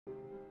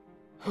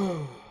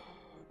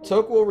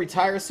Toke will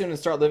retire soon and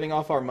start living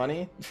off our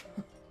money.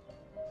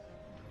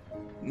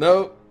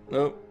 Nope.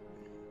 Nope.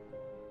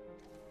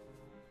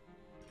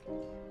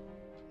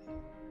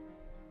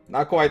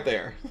 Not quite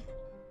there.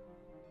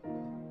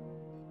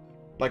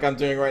 Like I'm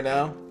doing right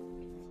now.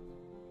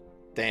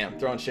 Damn,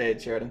 throwing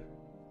shade, Sheridan.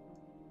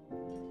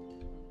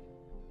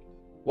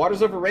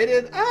 Water's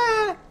overrated?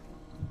 Ah!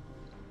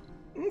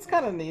 It's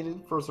kind of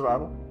needed for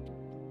survival.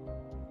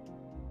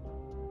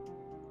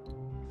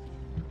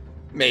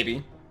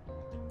 Maybe.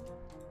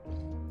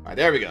 Alright,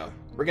 there we go.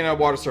 We're getting our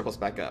water surplus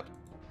back up.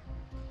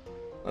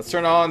 Let's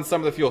turn on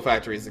some of the fuel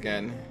factories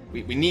again.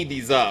 We need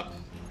these up.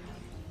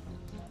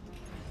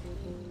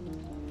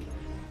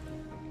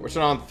 We're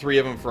turning on 3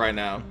 of them for right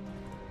now.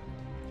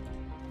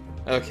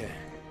 Okay.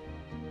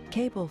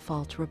 Cable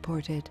fault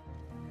reported.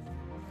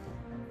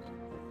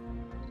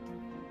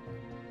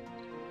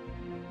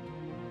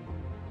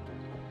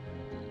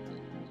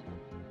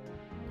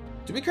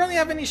 Do we currently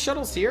have any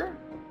shuttles here?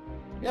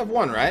 We have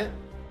one, right?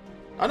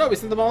 Oh no, we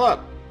sent them all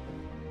up.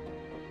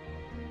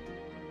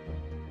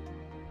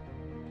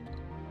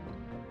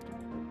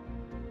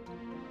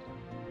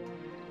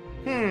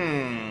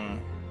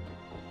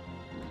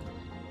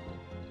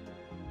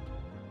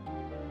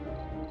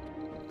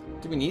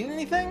 Do we need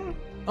anything?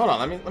 Hold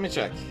on, let me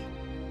check.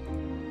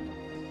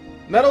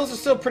 Metals are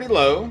still pretty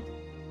low.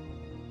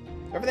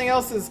 Everything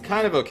else is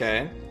kind of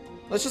okay.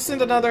 Let's just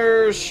send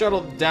another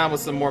shuttle down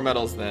with some more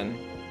metals then.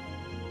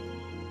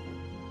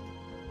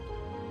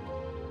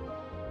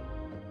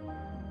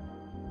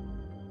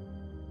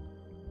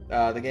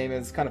 The game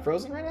is kind of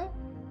frozen right now.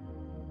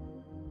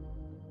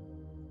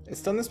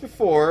 It's done this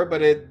before,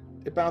 but it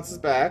bounces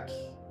back.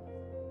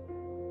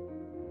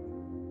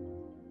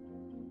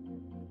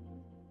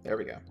 There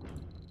we go.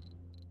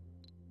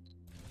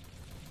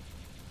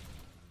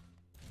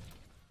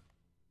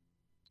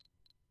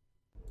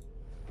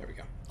 There we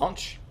go.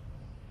 Launch.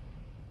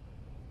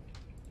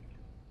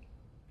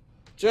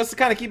 Just to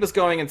kind of keep us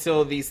going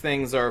until these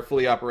things are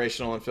fully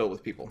operational and filled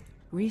with people.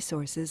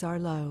 Resources are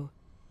low.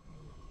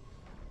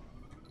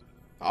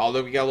 Oh,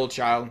 look, we got a little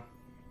child.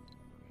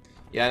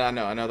 Yeah, I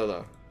know they're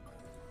low.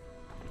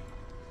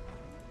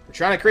 We're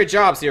trying to create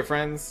jobs here,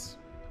 friends.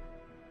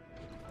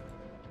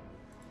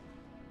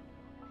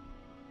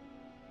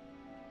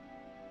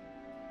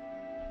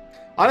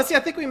 Honestly,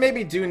 I think we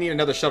maybe do need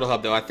another shuttle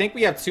hub, though. I think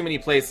we have too many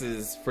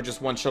places for just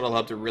one shuttle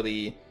hub to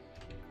really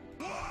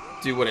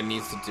do what it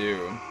needs to do.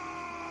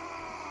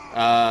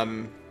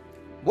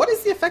 What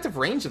is the effective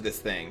range of this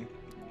thing?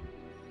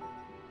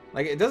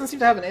 Like, it doesn't seem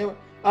to have an aim.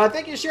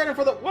 Thank you, Sheridan,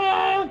 for the...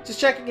 Whoa! Just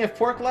checking if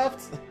pork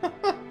left.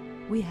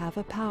 We have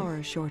a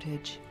power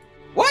shortage.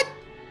 What?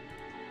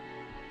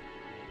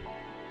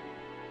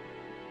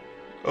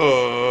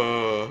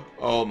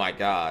 Oh my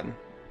god.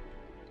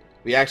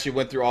 We actually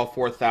went through all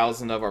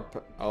 4,000 of our...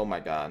 Oh my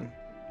god.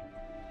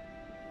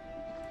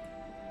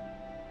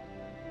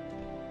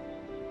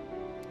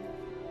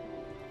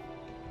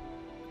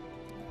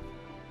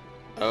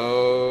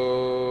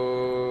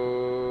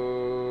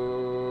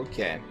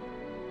 Okay.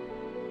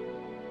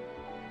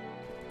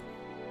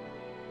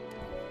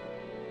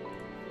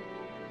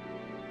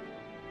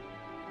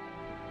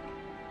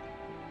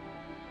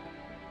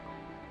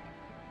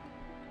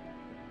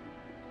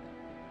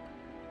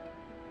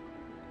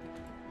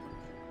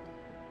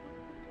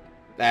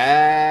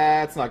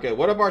 That's not good.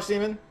 What up,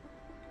 Arsemen?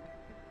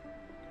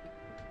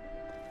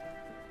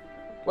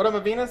 What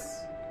up,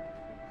 Venus?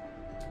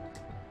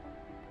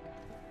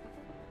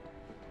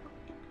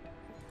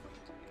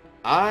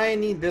 I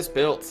need this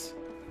built.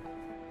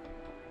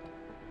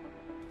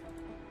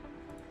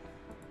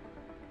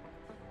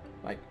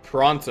 Like,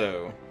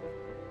 pronto.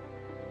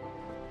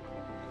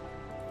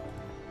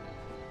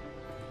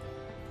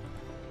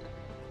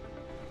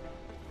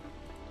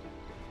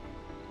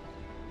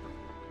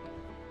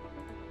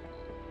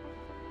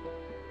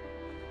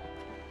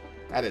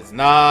 That is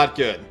not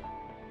good.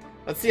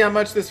 Let's see how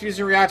much this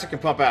fusion reactor can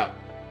pump out.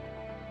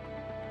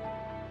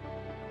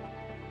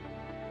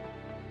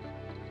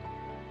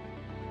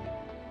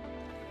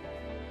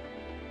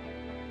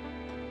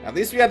 At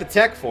least we had the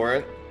tech for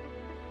it.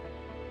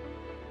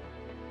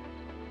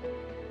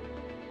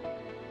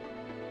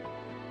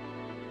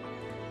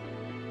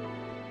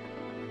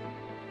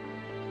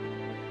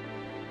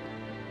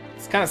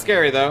 It's kind of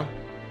scary, though.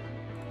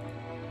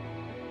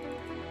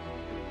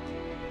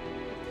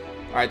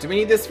 Alright, do we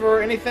need this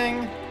for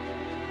anything?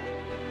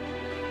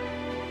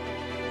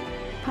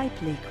 Pipe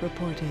leak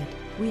reported.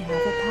 We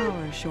have a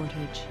power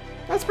shortage.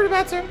 That's pretty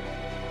bad, sir.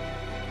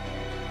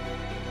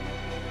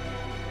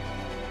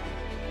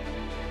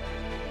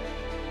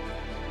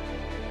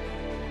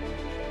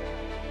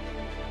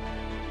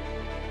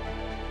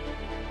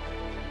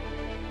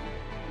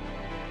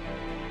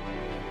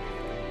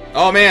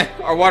 Oh man,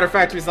 our water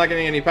factory's not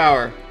getting any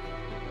power.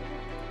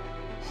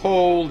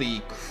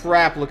 Holy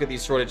crap, look at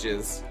these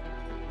shortages.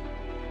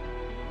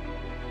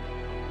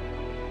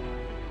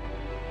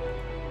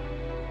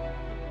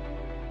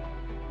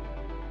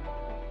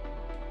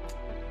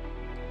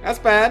 That's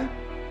bad.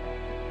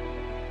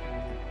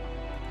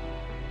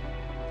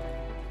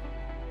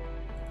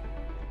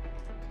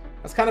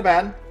 That's kind of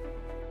bad.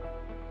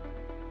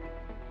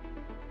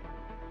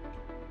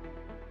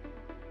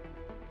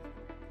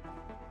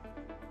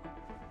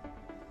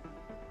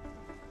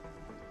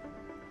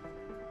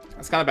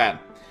 That's kind of bad.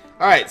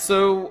 Alright,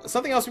 so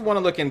something else we want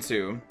to look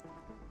into.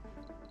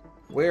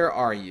 Where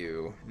are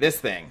you? This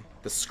thing.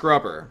 The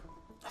scrubber.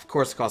 Of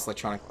course it costs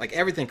electronic. Like,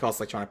 everything costs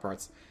electronic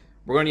parts.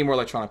 We're going to need more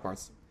electronic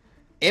parts.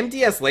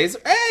 MDS laser.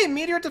 Hey,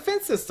 meteor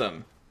defense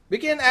system. We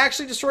can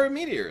actually destroy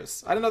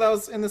meteors. I didn't know that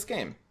was in this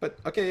game. But,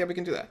 okay, yeah, we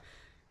can do that.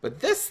 But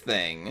this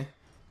thing...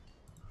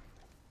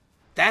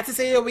 That's its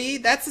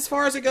AoE? That's as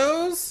far as it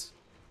goes?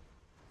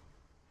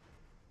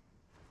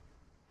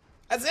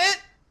 That's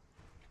it?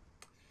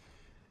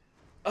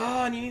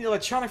 Oh, and you need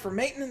electronic for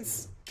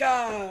maintenance?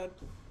 God.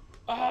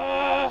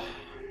 I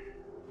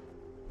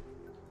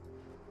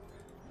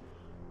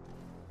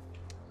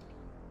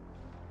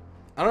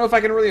don't know if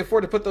I can really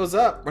afford to put those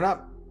up. We're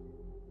not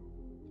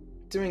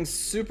doing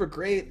super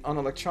great on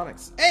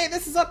electronics. Hey,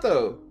 this is up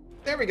though.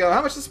 There we go.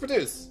 How much does this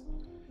produce?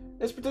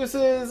 This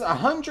produces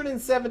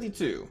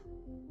 172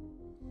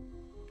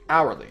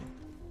 hourly.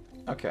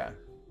 Okay.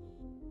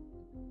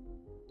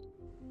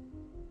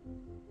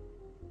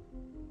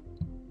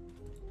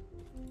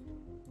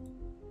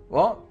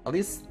 Well, at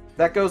least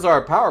that goes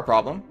our power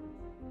problem.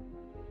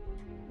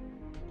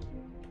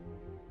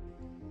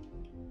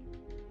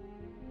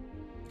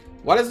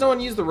 Why does no one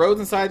use the roads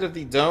inside of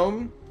the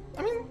dome?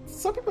 I mean,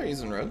 some people are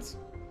using roads.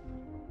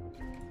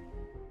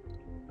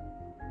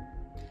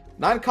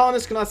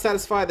 Non-colonists cannot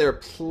satisfy their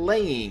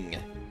playing.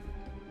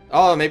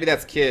 Oh, maybe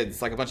that's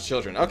kids, like a bunch of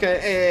children. Okay,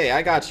 hey,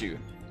 I got you.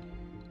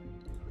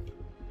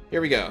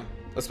 Here we go.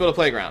 Let's build a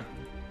playground.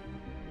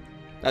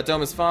 That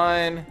dome is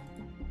fine.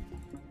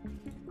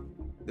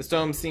 This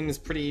dome seems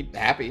pretty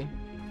happy.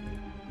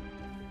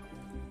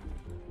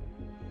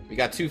 We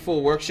got 2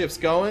 full work shifts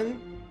going.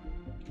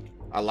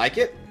 I like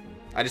it.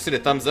 I just did a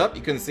thumbs up.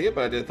 You couldn't see it,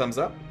 but I did a thumbs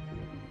up.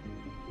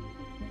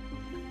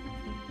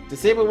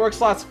 Disabled work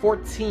slots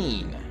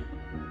 14.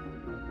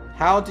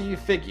 How do you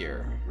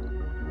figure?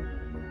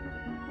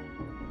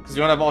 Because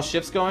you don't have all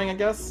shifts going, I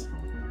guess?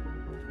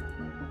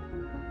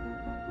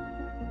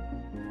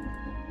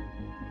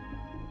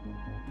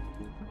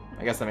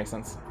 I guess that makes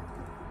sense.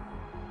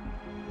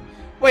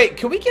 Wait,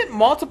 can we get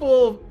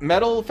multiple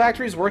metal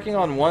factories working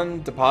on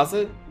one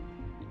deposit?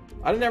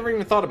 I never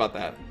even thought about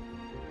that.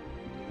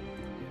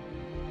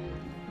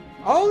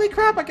 Holy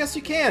crap, I guess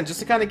you can,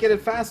 just to kind of get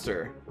it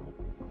faster.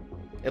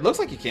 It looks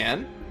like you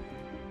can.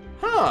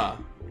 Huh,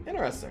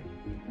 interesting.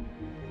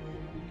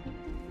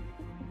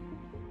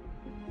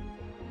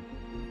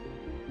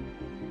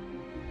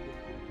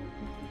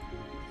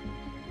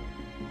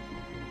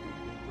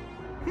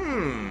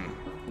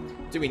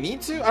 Do we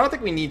need to? I don't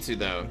think we need to,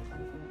 though.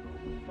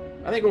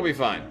 I think we'll be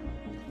fine.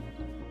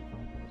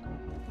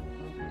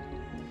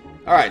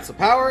 Alright, so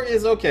power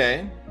is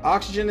okay.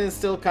 Oxygen is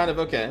still kind of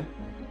okay.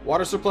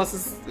 Water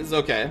surplus is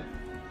okay.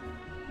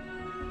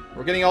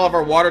 We're getting all of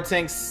our water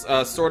tanks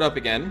stored up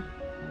again.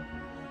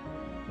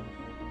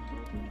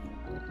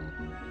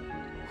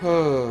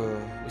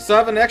 We still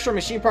have an extra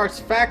machine parts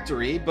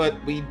factory, but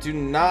we do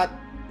not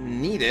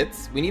need it.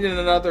 We need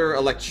another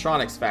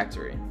electronics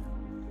factory.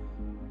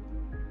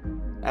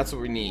 That's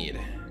what we need.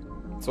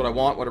 That's what I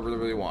want, what I really,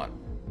 really want.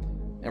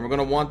 And we're going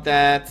to want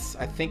that,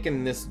 I think,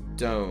 in this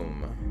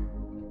dome.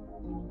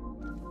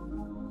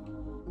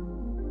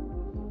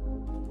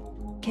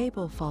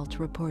 Cable fault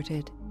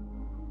reported.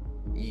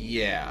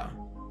 Yeah.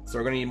 So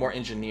we're going to need more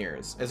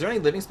engineers. Is there any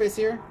living space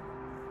here?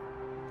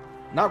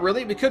 Not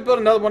really. We could build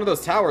another one of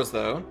those towers,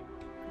 though.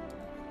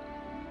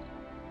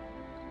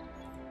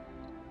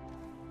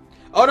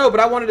 Oh, no, but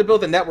I wanted to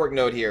build a network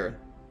node here.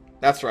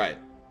 That's right.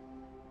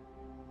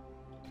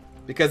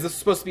 Because this is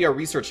supposed to be our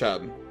research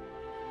hub.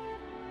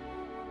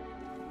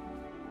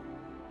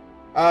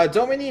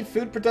 Don't we need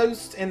food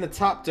produced in the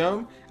top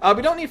dome?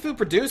 We don't need food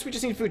produced, we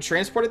just need food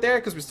transported there,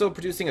 because we're still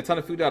producing a ton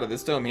of food out of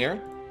this dome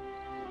here.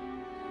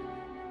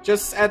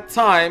 Just at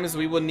times,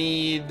 we will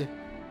need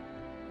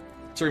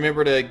to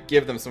remember to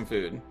give them some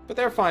food. But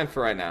they're fine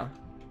for right now.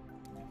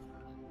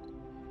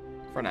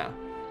 For now.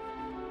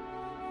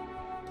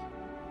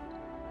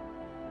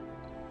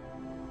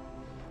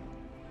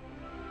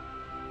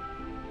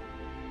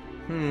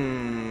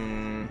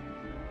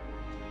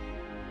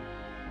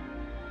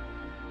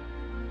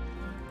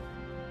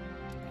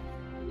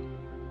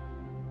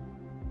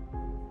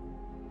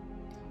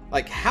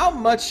 Like, how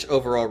much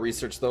overall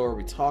research, though, are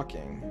we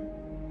talking?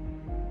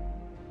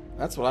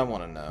 That's what I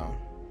want to know.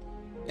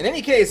 In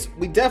any case,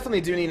 we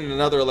definitely do need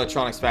another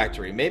electronics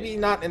factory. Maybe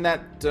not in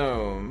that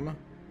dome.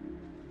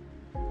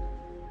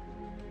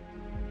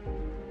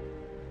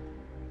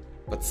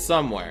 But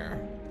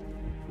somewhere.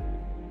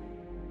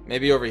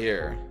 Maybe over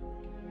here.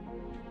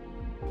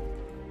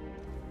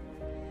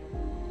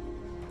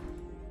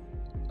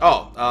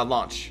 Oh,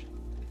 launch.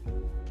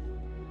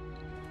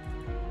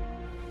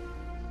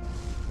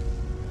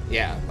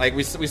 Yeah, like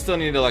we still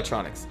need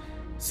electronics.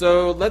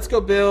 So let's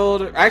go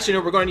build... Actually,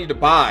 no, we're going to need to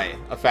buy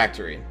a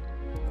factory.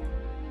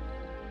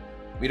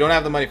 We don't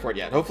have the money for it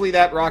yet. Hopefully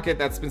that rocket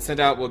that's been sent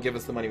out will give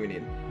us the money we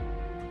need.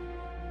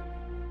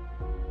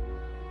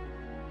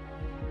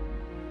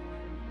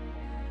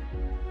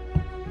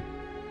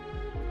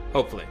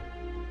 Hopefully.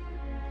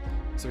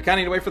 So we kind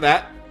of need to wait for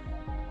that.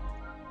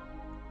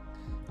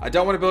 I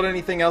don't want to build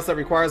anything else that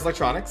requires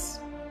electronics.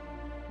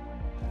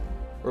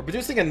 We're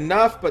producing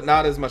enough, but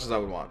not as much as I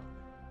would want.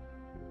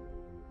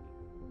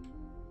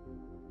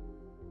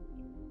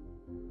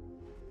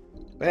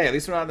 But hey, at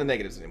least we're not in the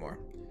negatives anymore.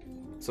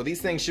 So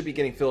these things should be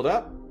getting filled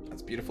up.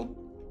 That's beautiful.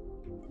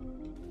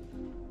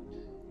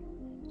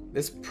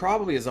 This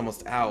probably is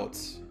almost out.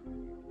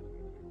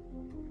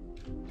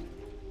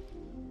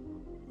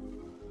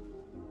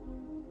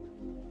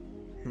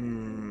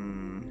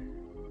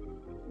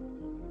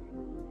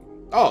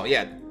 Oh,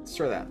 yeah.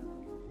 Sure that.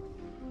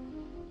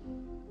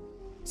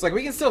 It's like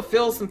we can still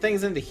fill some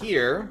things into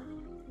here.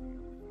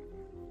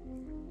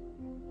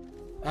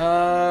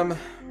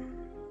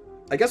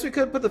 I guess we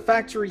could put the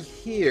factory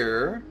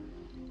here,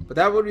 but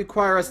that would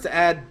require us to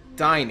add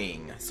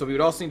dining. So we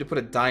would also need to put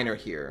a diner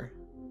here.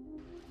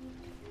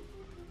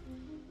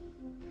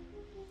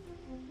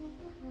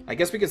 I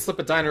guess we could slip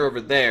a diner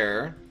over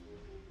there.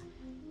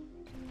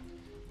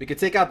 We could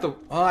take out the...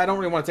 Oh, I don't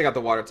really want to take out the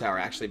water tower,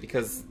 actually,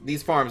 because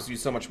these farms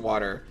use so much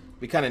water.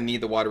 We kind of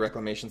need the water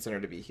reclamation center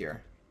to be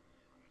here.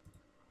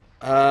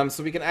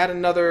 So we can add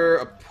another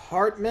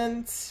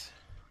apartment.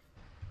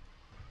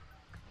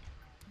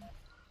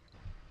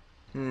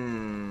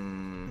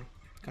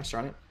 Gosh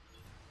darn it.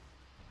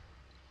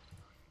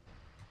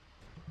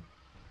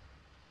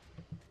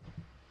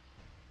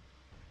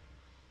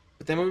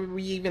 But then would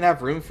we even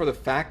have room for the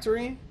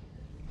factory?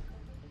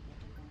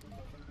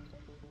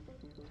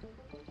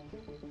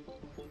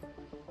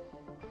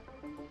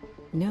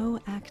 No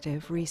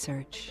active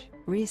research.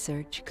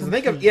 Research Because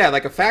complete. think of, yeah,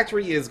 like a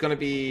factory is going to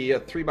be a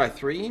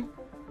 3x3.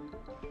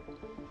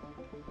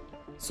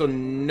 So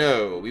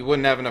no, we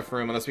wouldn't have enough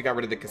room unless we got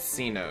rid of the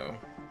casino.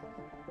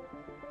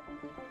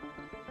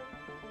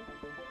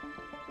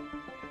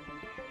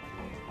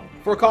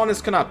 Four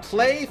colonists cannot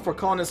play, four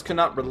colonists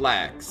cannot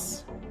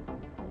relax.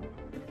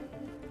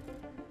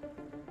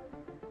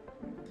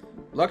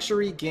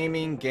 Luxury,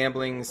 gaming,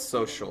 gambling,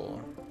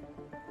 social.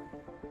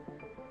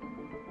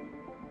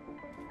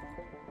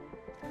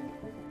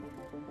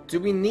 Do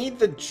we need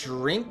the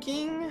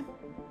drinking?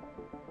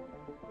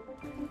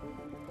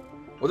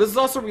 Well, this is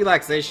also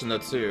relaxation, though,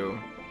 too.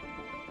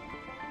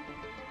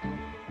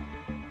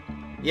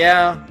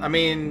 Yeah, I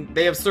mean,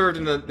 they have served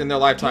in their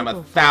lifetime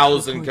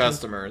 1,000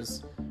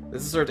 customers.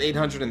 This has served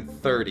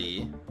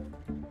 830.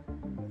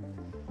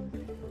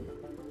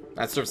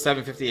 That served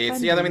 758.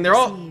 So yeah, I mean, they're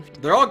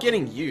all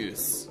getting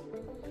use.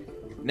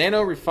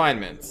 Nano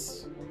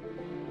refinements.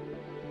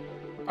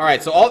 All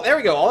right, so there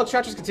we go. All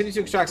extractors continue to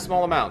extract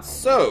small amounts.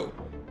 So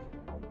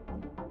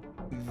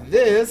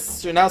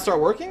this should now start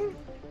working.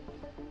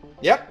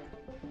 Yep.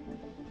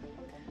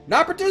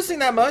 Not producing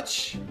that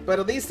much, but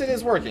at least it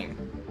is working.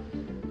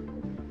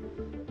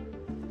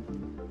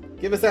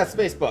 Give us that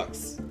space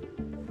bucks.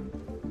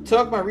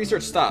 Took my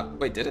research stop.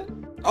 Wait, did it?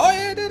 Oh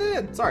yeah, it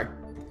did. Sorry.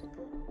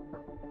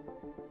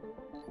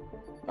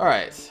 All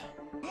right.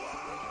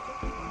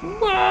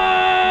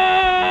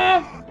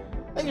 Wah!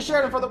 Thank you,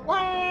 Sheridan, for the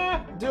wah!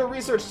 Do a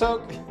research,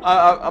 Toke.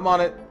 I'm on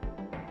it.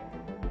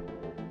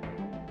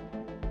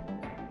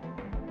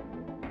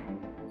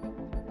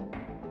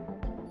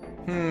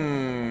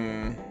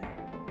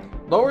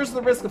 Lowers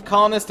the risk of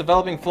colonists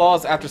developing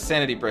flaws after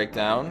sanity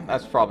breakdown.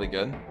 That's probably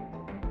good.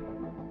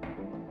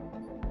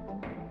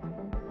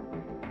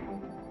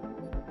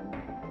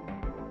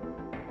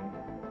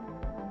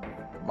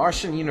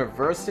 Martian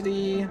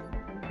University.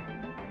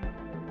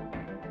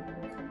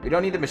 We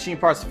don't need the machine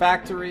parts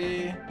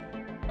factory.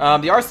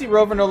 The RC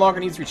rover no longer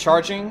needs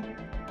recharging.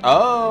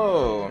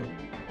 Oh.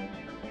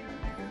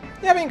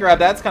 Yeah, we can grab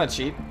that. It's kind of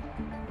cheap.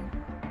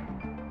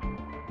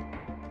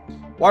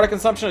 Water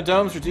consumption of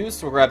domes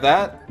reduced. We'll grab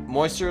that.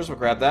 Moistures. We'll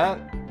grab that.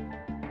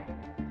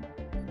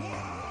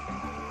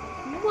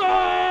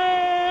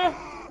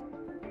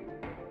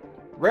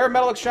 Rare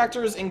metal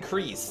extractors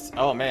increased.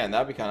 Oh man,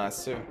 that'd be kind of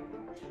nice too.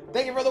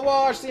 Thank you for the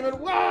wash, Seaman.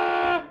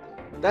 Wah!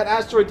 That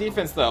asteroid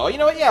defense, though. Oh, you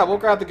know what? Yeah, we'll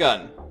grab the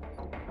gun.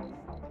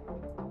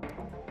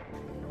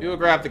 We will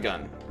grab the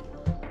gun.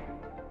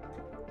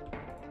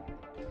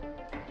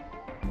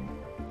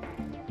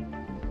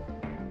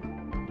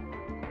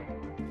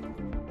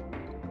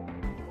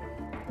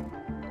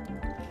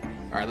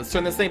 Alright, let's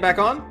turn this thing back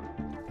on.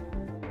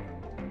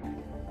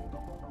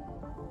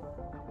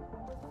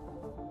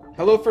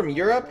 Hello from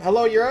Europe.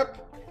 Hello, Europe.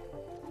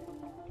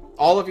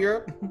 All of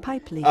Europe.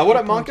 Pipe leak What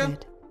up, reported.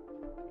 Monka?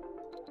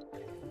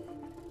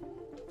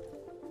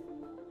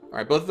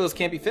 Alright, both of those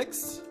can't be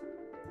fixed.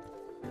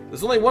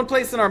 There's only one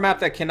place in our map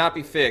that cannot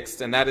be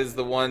fixed, and that is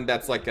the one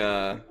that's like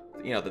a,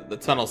 you know, the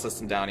tunnel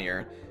system down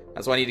here.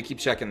 That's why I need to keep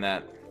checking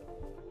that.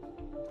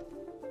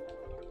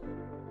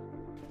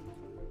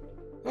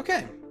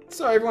 Okay,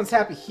 so everyone's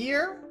happy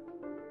here.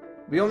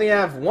 We only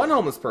have one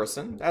homeless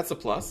person. That's a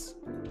plus.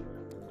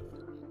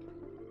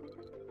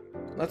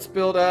 Let's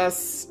build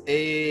us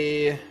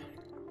a...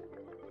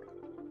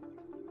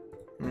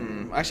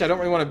 Actually, I don't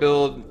really want to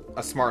build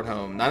a smart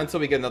home. Not until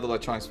we get another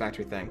electronics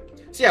factory thing.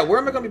 So yeah, where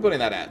am I going to be putting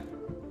that at?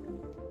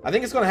 I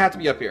think it's going to have to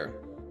be up here.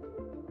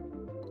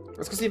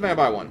 Let's go see if I can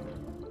buy one.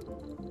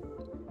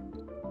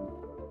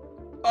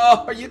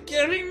 Oh, are you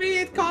kidding me?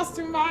 It costs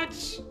too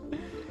much.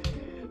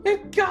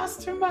 It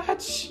costs too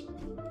much.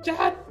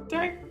 God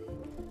dang.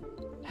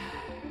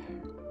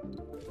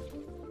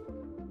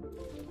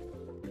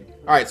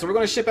 Alright, so we're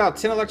going to ship out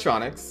 10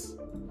 electronics.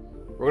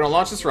 We're going to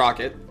launch this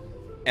rocket.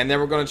 And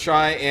then we're going to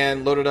try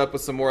and load it up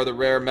with some more of the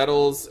rare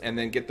metals. And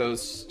then get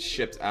those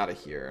shipped out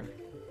of here.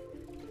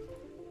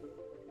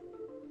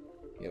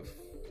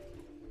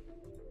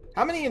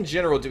 How many in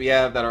general do we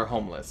have that are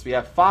homeless? We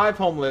have 5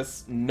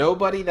 homeless.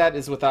 Nobody that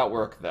is without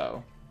work,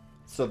 though.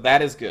 So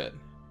that is good.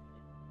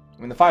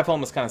 I mean, the 5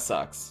 homeless kind of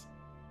sucks.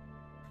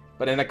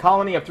 But in a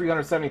colony of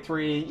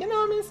 373, you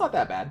know, I mean, it's not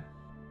that bad.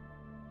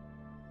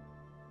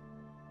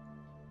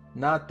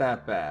 Not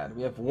that bad.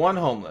 We have 1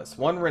 homeless,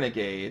 1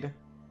 renegade.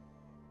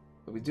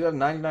 But we do have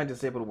 99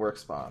 disabled work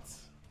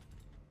spots.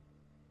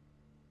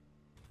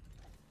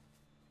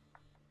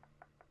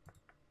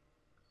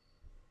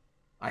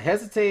 I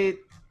hesitate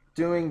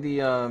doing the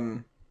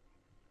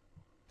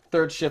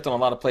 3rd shift on a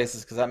lot of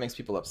places because that makes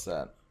people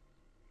upset.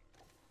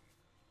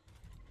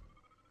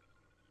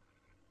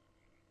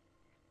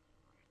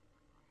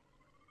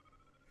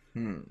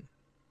 We'll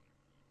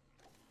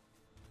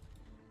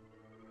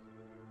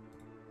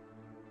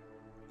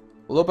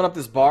open up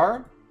this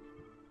bar.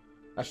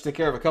 I should take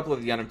care of a couple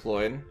of the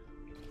unemployed.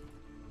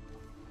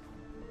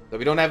 Though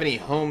we don't have any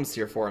homes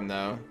here for him,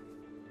 though.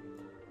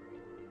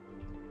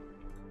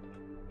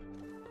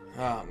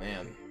 Oh,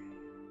 man.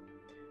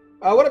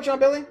 What up, John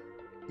Billy?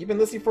 You've been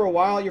listening for a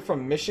while. You're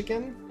from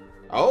Michigan?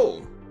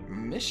 Oh,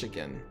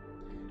 Michigan.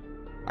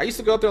 I used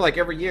to go up there like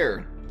every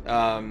year.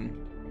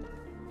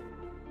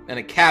 In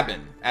a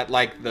cabin at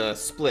like the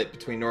split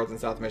between North and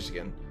South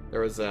Michigan.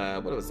 There was a,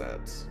 what was that?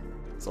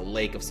 It's a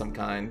lake of some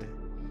kind.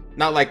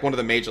 Not like one of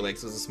the major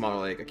lakes. It was a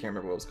smaller lake. I can't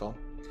remember what it was called.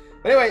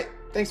 But anyway,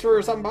 thanks for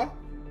stopping by.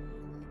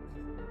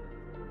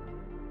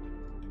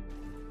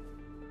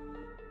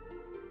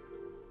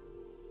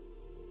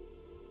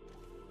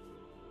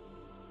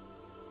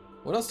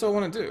 What else do I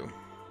want to do?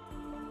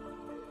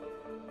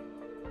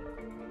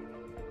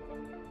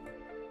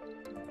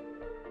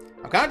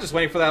 I'm kind of just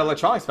waiting for that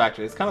electronics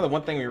factory. It's kind of the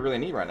one thing we really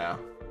need right now.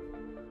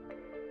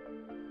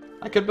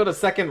 I could build a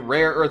second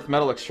rare earth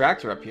metal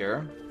extractor up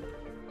here.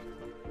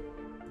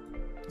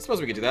 I suppose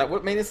we could do that.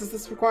 What maintenance does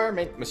this require?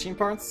 Machine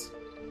parts?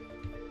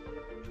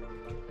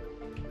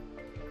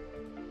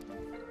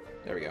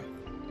 There we go.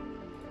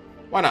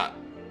 Why not?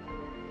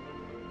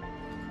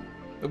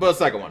 We'll build a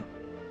second one.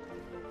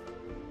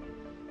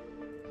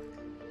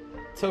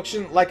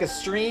 Tokshen, like a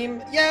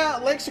stream? Yeah,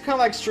 lakes are kind of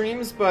like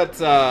streams, but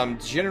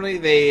generally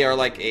they are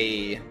like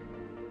a...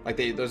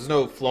 there's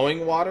no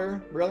flowing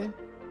water, really.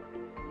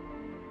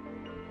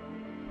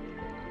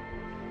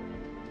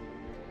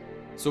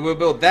 So we'll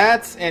build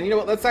that, and you know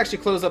what, let's actually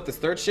close up this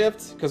 3rd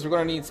shift, because we're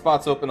going to need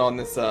spots open on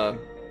this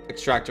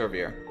extractor over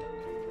here.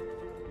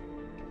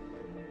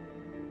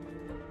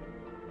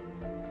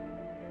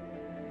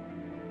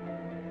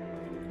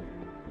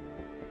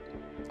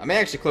 I may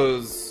actually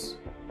close...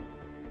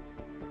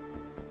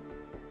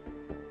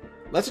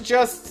 Let's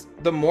adjust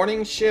the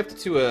morning shift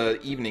to a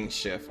evening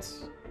shift.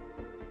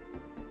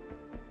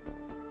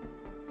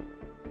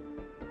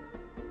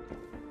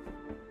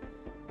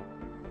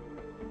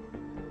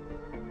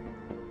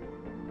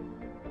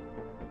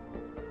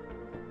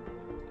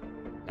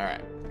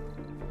 Alright.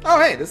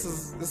 Oh hey, this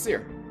is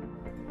here.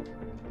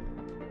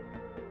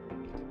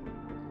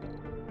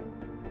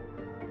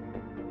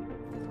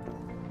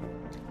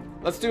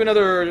 Let's do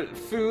another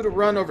food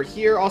run over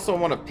here. Also, I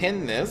want to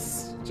pin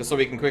this, just so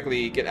we can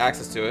quickly get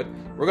access to it.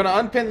 We're going to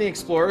unpin the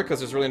Explorer, because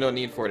there's really no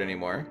need for it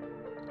anymore.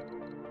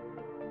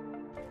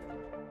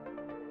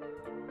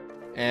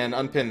 And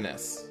unpin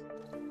this.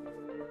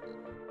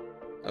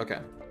 Okay.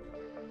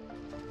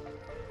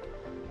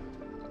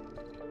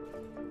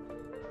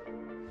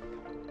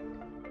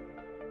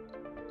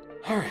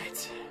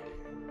 Alright.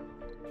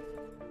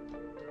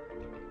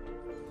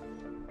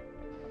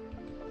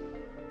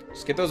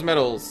 Just get those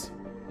metals.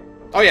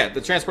 Oh yeah,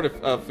 the transport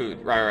of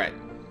food. Right.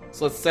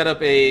 So let's set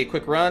up a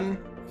quick run.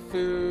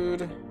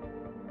 Food.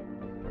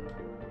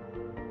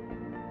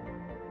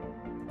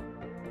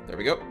 There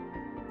we go.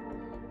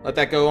 Let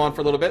that go on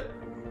for a little bit.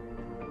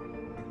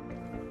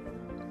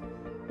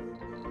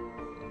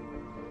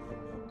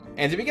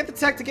 And did we get the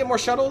tech to get more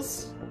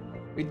shuttles?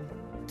 We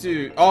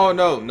do. Oh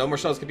no, no more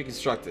shuttles can be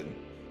constructed.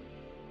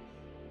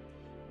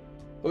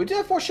 But we do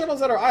have 4 shuttles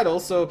that are idle,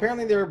 so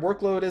apparently their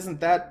workload isn't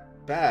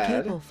that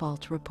bad. Cable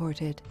fault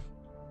reported.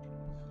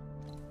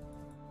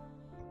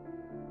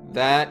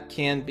 That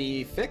can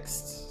be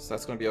fixed, so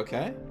that's going to be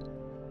okay.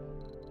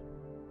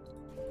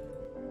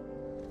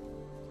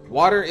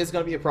 Water is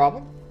going to be a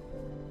problem.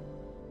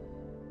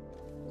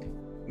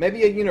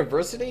 Maybe a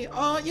university?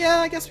 Oh, yeah,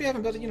 I guess we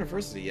haven't built a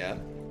university yet.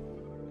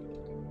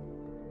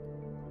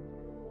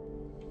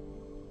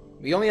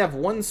 We only have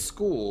 1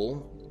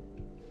 school.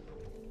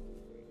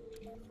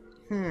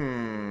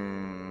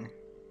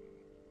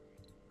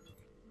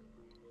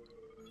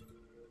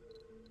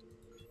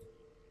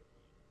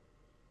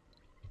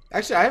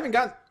 Actually, I haven't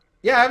got...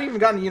 Yeah, I haven't even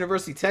gotten to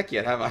University Tech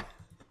yet, have I?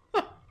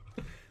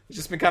 It's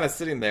just been kind of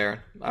sitting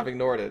there. I've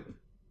ignored it.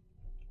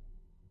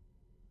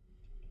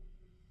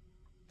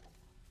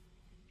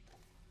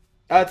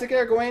 Take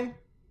care, Gawain.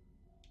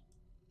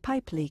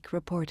 Pipe leak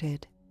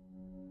reported.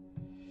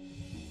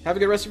 Have a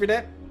good rest of your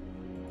day.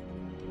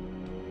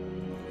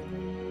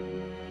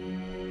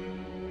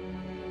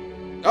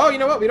 Oh, you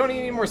know what? We don't need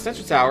any more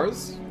sensor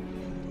towers.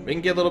 We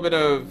can get a little bit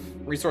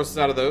of resources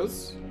out of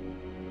those.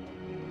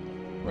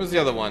 Where's the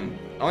other one?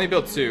 I only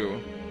built 2.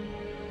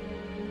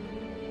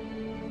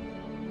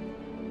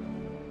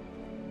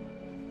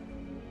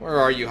 Where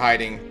are you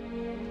hiding?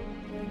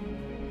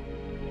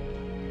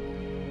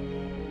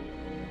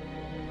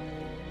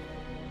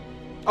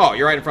 Oh,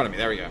 you're right in front of me.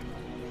 There we go.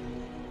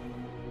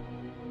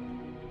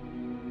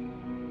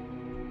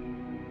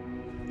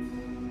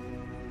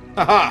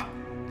 Haha!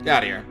 Get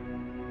out of here.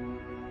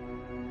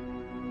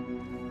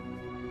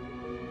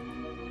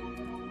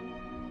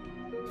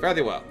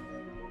 Fairly well.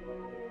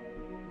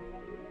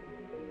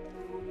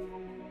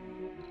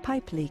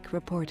 Pipe leak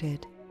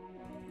reported.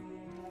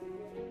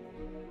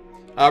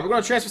 We're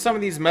going to transfer some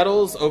of these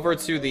metals over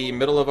to the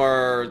middle of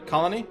our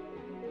colony.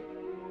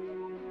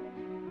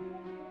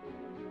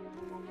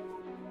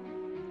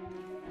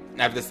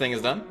 After this thing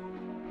is done.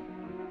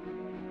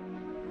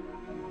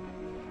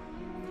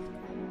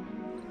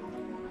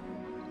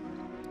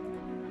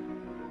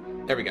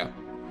 There we go.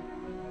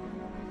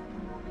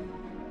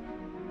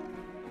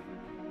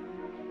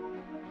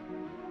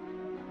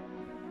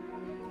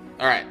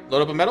 Alright,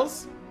 load up with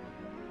metals.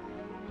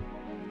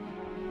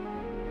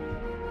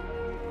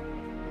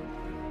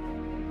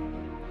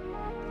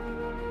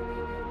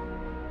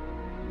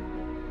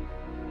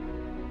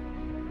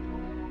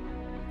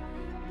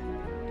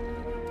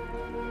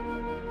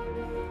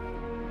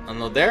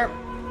 Unload there.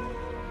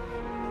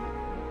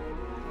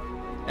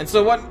 And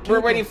so what we're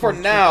waiting for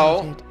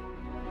now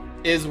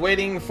is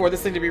waiting for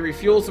this thing to be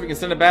refueled so we can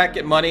send it back,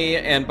 get money,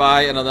 and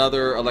buy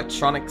another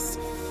electronics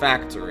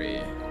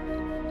factory.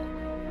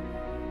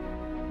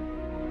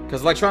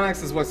 Because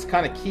electronics is what's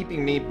kind of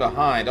keeping me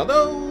behind.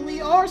 Although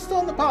we are still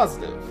in the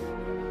positive.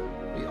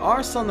 We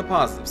are still in the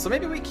positive. So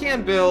maybe we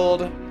can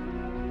build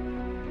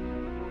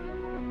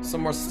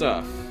some more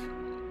stuff.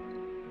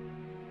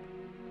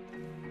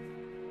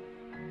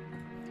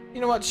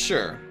 You know what?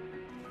 Sure.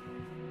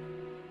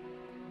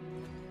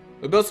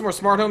 We'll build some more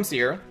smart homes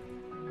here.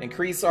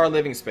 Increase our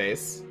living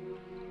space.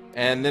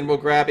 And then we'll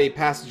grab a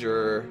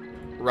passenger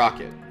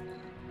rocket.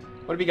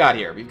 What do we got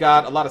here? We've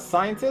got a lot of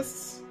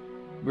scientists.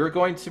 We're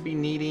going to be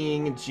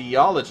needing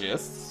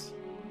geologists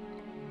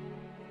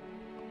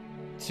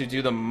to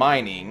do the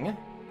mining.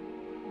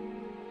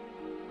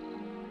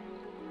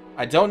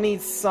 I don't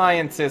need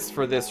scientists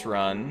for this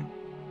run.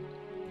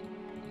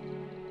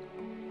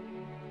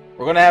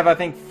 We're going to have, I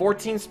think,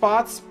 14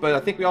 spots, but I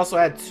think we also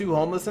had 2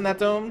 homeless in that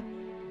dome.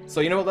 So,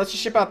 you know what? Let's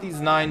just ship out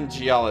these 9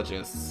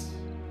 geologists.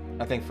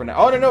 I think for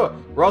now. Oh, no.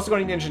 We're also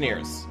going to need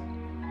engineers.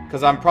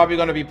 Because I'm probably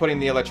going to be putting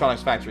the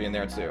electronics factory in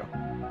there, too.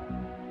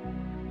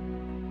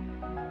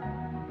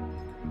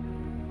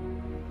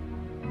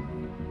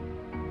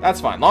 That's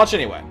fine. Launch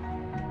anyway.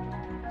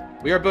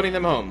 We are building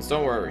them homes.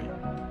 Don't worry.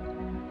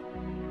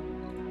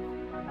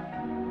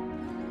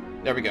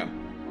 There we go.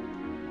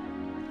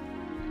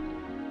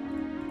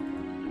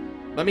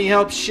 Let me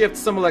help shift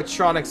some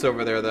electronics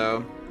over there,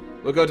 though.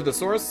 We'll go to the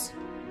source.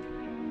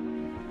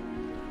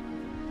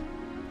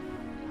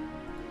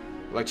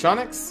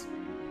 Electronics.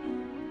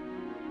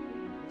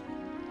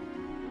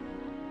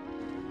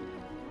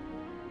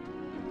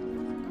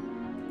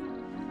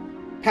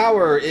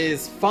 Power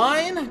is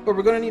fine, but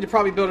we're going to need to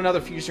probably build another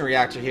fusion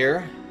reactor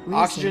here.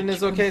 Oxygen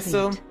is okay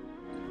still.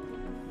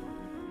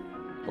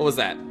 What was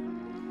that?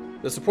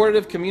 The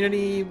supportive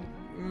community...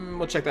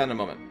 we'll check that in a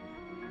moment.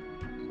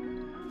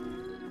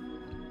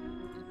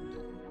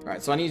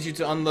 Alright, so I need you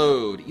to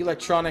unload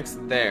electronics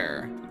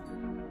there.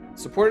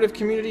 Supportive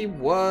community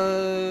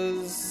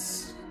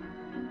was...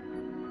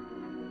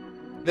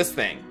 this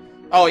thing.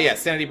 Oh yeah,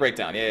 sanity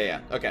breakdown.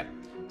 Yeah. Okay.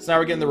 So now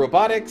we're getting the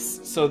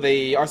robotics. So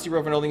the RC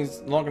rover no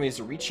longer needs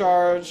to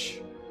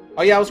recharge.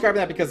 Oh yeah, I was grabbing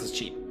that because it's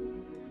cheap.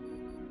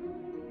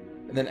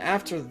 And then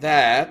after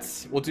that,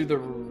 we'll do the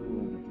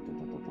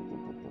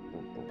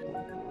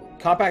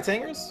compact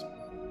hangars.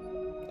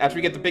 After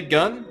we get the big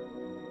gun.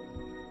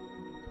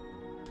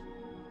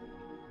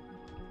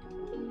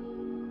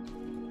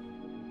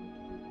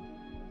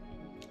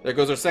 There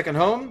goes our second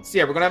home. So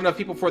yeah, we're going to have enough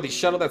people for the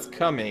shuttle that's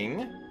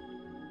coming.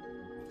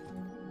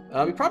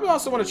 We probably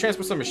also want to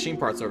transfer some machine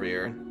parts over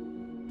here.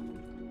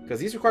 Because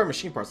these require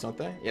machine parts, don't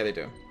they? Yeah, they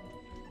do.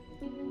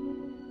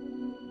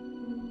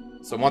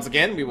 So once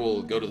again, we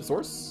will go to the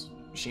source.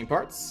 Machine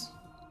parts.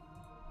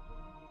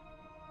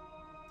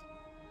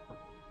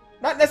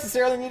 Not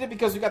necessarily needed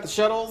because we got the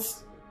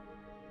shuttles.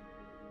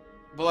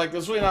 But like,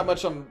 there's really not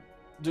much I'm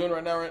doing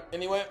right now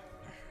anyway.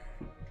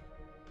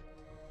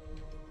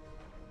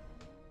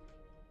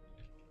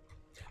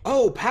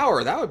 Oh,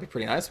 power. That would be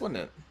pretty nice, wouldn't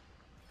it?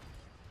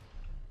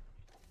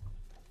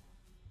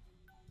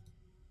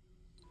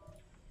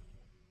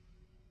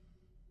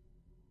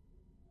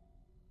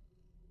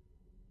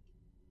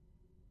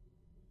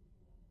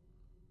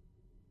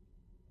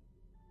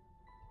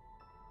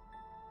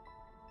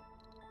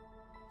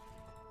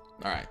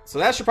 Alright, so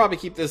that should probably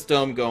keep this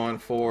dome going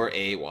for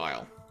a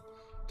while.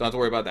 Don't have to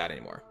worry about that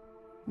anymore.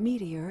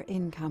 Meteor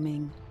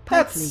incoming.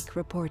 Pipe That's... leak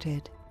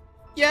reported.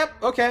 Yep,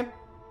 okay.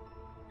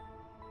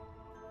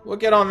 We'll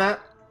get on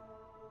that.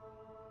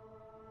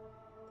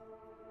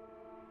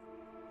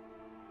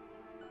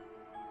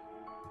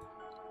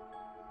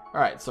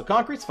 Alright, so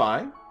concrete's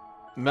fine.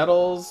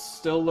 Metals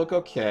still look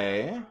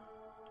okay.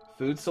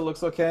 Food still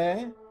looks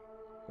okay.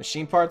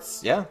 Machine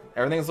parts, yeah,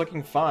 everything's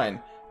looking fine.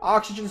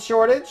 Oxygen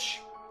shortage.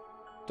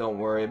 Don't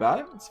worry about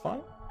it, it's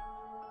fine.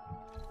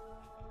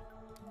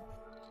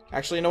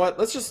 Actually, you know what?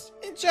 Let's just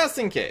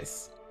in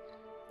case.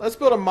 Let's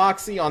build a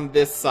Moxie on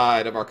this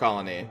side of our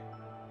colony.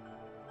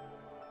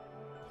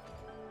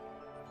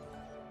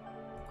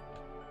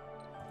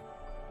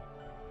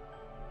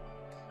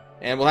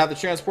 And we'll have the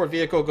transport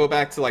vehicle go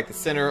back to, like, the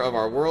center of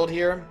our world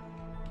here.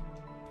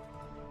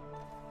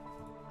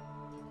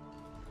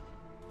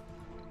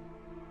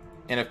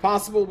 And if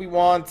possible, we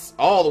want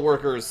all the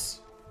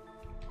workers.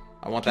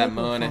 I want that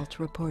money. Fault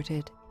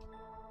reported.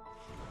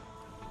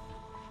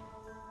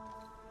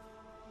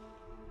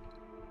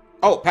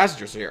 Oh,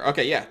 passengers are here.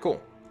 Okay, yeah,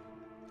 cool.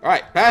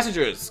 Alright,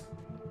 passengers.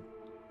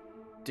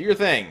 Do your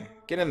thing.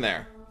 Get in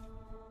there.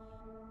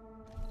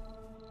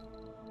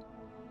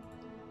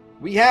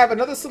 We have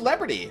another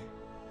celebrity.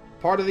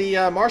 Part of the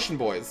Martian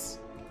Boys.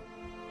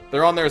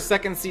 They're on their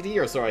second CD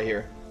or so, I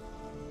hear.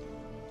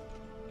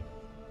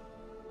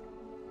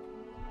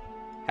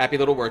 Happy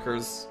little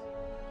workers.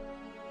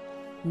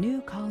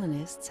 New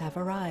colonists have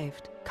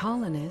arrived.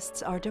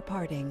 Colonists are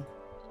departing.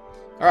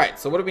 Alright,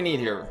 so what do we need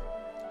here?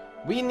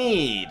 We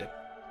need...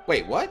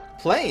 Wait, what?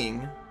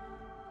 Playing?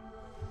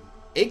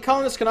 8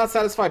 colonists cannot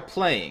satisfy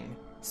playing.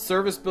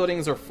 Service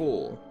buildings are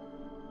full.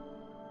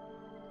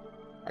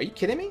 Are you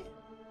kidding me?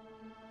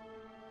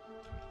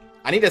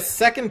 I need a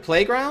second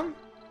playground?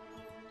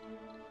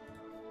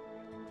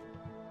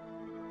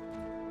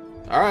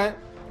 Alright.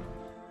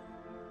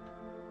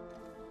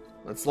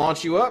 Let's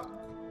launch you up.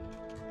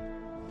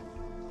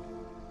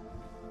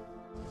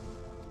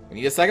 We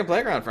need a second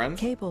playground, friends.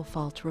 Cable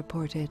fault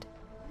reported.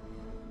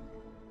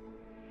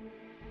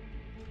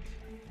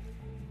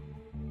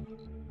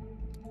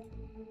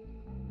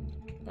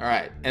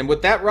 Alright, and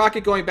with that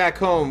rocket going back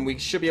home, we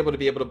should be able to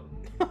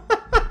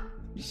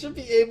You should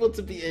be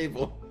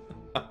able.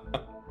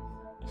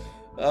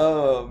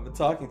 Oh, I'm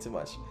talking too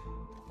much.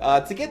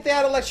 To get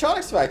that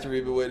electronics factory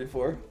we've been waiting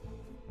for.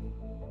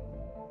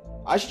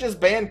 I should just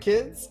ban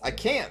kids? I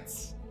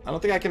can't. I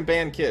don't think I can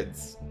ban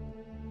kids.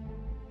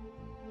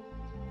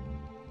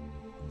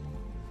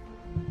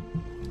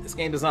 This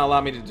game does not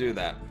allow me to do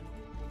that.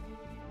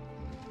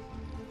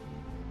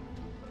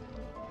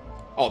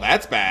 Oh,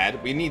 that's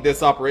bad. We need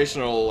this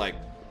operational, like,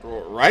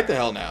 right the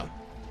hell now.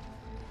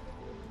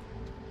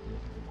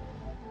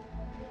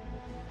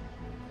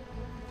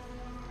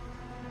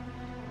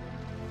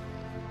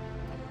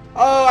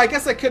 Oh, I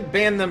guess I could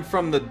ban them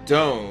from the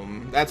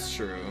dome. That's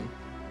true.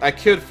 I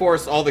could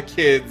force all the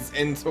kids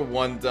into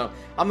one dome.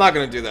 I'm not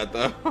gonna do that,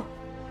 though.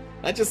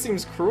 That just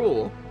seems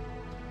cruel.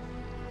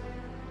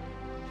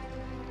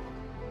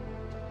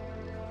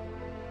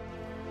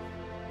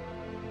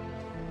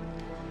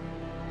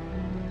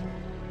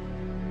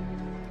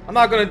 I'm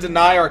not going to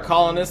deny our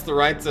colonists the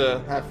right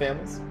to have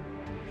families.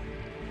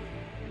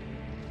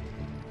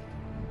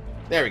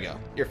 There we go.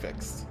 You're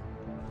fixed.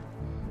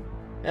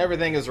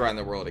 Everything is right in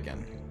the world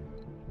again.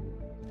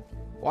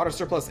 Water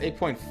surplus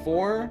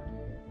 8.4.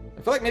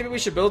 I feel like maybe we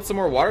should build some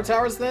more water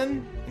towers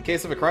then, in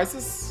case of a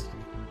crisis.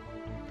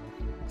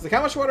 Because like,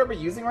 how much water are we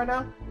using right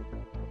now?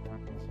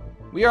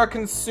 We are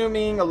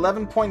consuming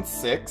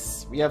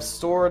 11.6. We have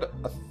stored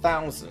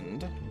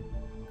 1,000.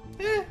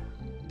 Eh.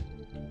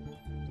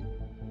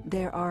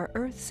 There are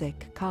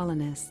Earthsick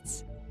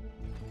colonists.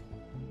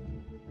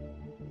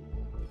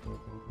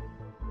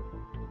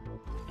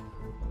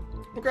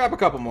 We'll grab a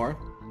couple more.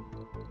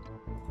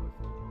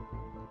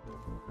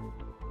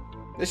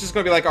 This is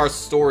going to be like our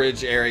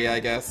storage area, I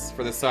guess,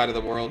 for this side of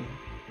the world.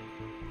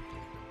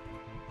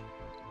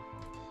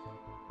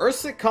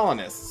 Earthsick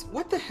colonists.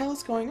 What the hell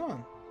is going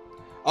on?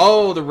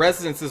 Oh, the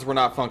residences were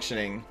not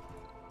functioning.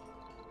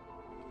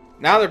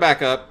 Now they're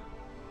back up.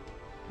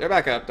 They're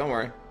back up, don't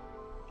worry.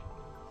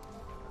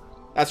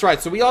 That's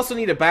right, so we also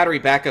need a battery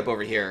backup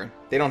over here.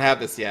 They don't have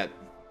this yet.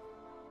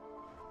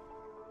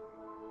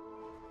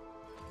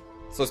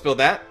 So let's build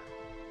that.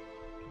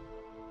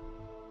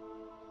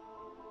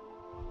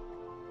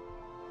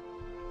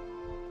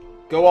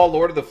 Go all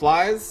Lord of the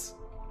Flies?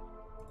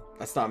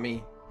 That's not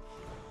me.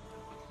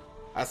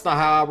 That's not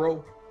how I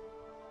roll.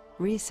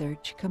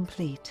 Research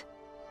complete.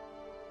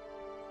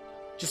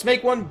 Just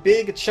make one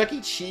big Chuck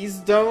E. Cheese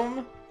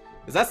dome?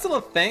 Is that still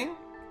a thing?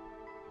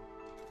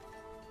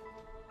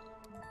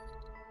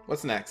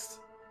 What's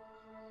next?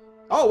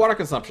 Oh, water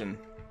consumption.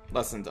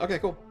 Lessened. Okay,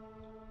 cool.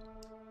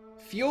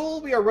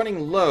 Fuel, we are running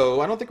low.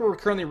 I don't think we're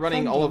currently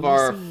running all of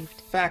our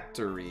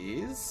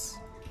factories.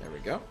 There we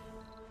go.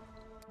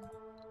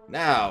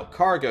 Now,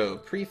 cargo,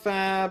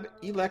 prefab,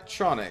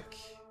 electronic.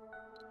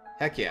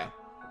 Heck yeah.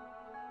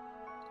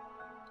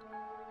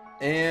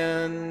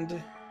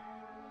 And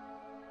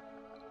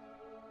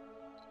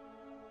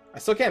I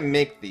still can't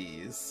make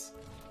these.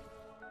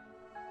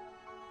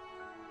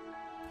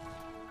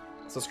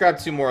 So let's grab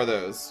 2 more of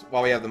those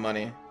while we have the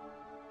money.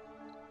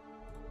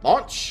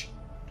 Launch!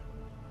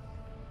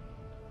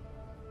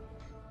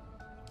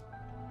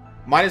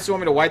 Minus, you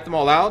want me to wipe them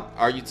all out?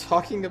 Are you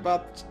talking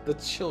about the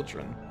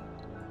children?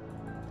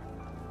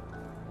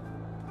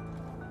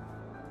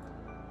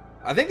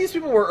 I think these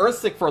people were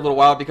earthsick for a little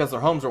while because their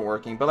homes were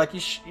working, but like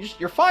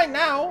you're fine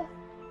now.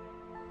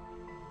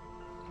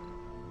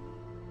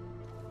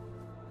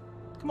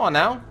 Come on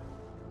now.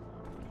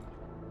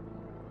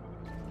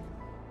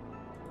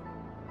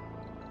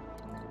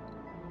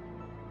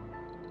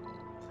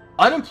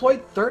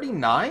 Unemployed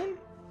 39?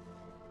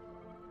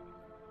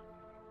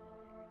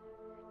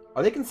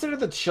 Are they considered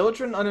the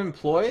children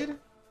unemployed?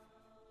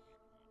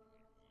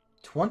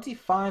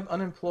 25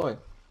 unemployed.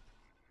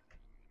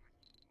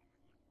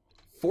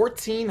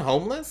 14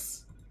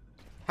 homeless?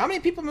 How many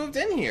people moved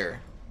in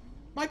here?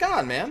 My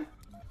god, man.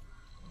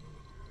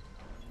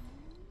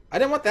 I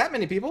didn't want that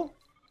many people.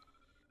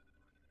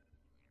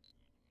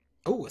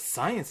 Oh, a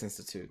science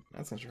institute.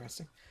 That's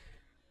interesting.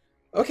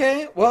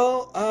 Okay,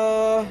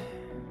 well,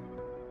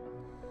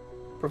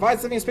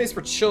 provide living space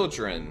for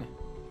children.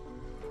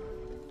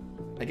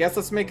 I guess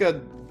let's make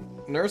a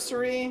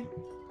nursery.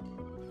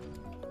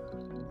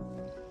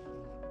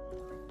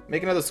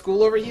 Make another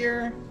school over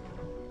here.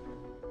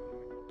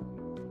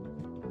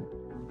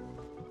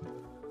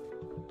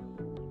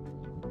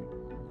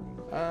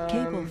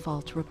 Cable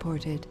fault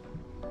reported.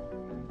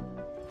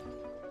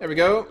 There we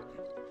go.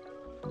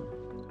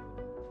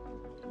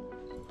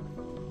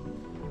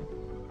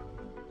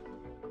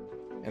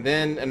 And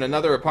then in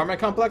another apartment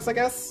complex, I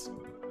guess.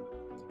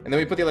 And then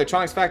we put the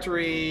electronics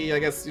factory, I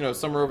guess, you know,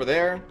 somewhere over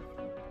there.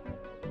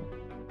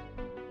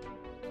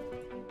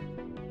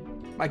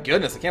 My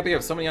goodness, I can't believe I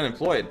have so many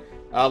unemployed.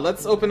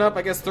 Let's open up,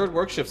 I guess, 3rd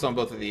work shifts on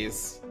both of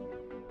these.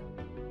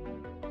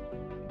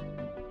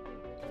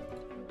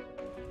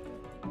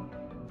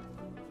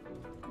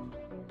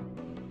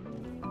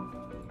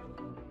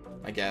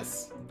 I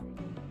guess.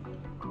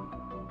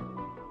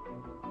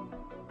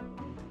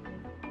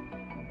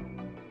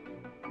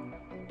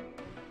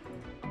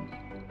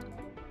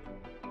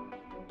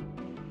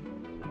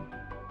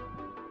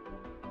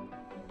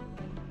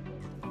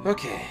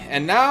 Okay,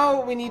 and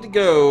now we need to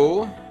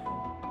go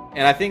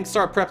and I think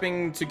start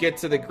prepping to get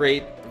to the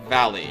Great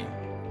Valley.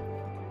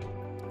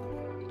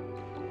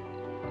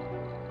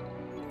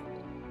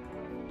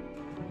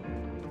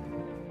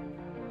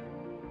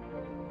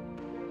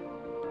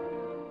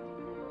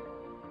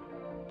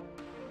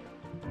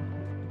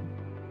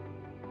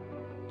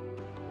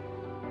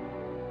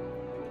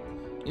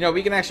 You know,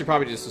 we can actually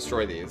probably just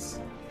destroy these.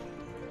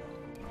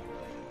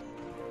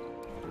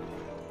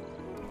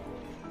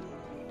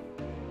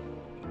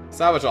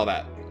 Salvage all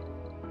that.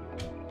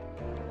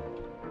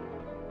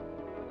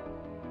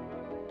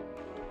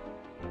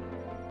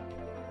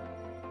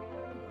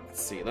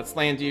 Let's see. Let's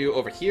land you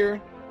over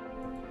here.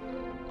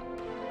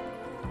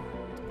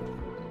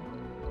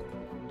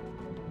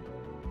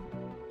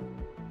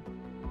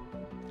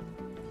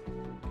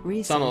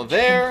 Research Tunnel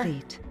there.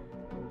 complete.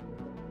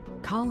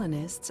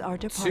 Colonists are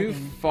departing. Too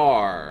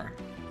far.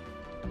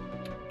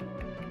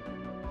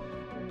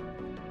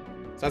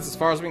 So that's as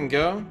far as we can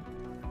go.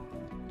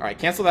 Alright,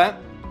 cancel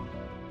that.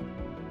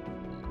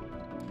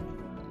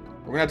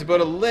 We're gonna have to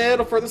build a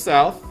little further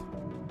south.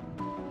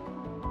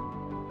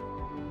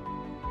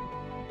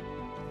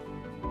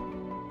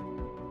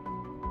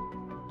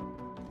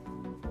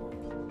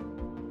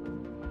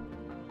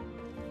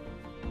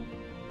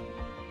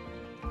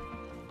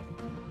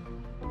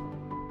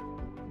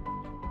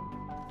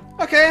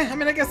 Okay, I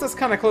mean, I guess that's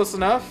kind of close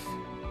enough.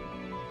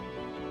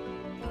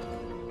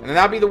 And then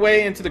that'll be the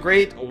way into the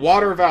Great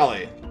Water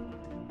Valley.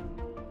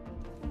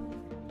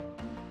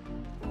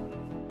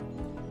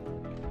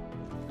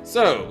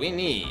 So, we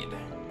need...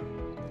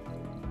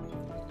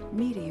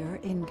 Meteor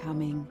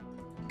incoming.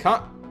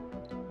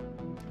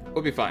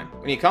 We'll be fine.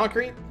 We need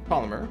concrete,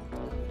 polymer.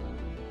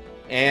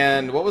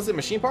 And what was it?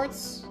 Machine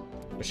parts?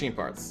 Machine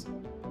parts.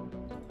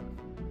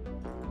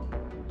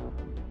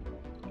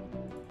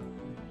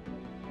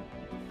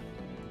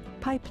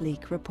 Pipe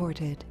leak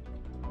reported.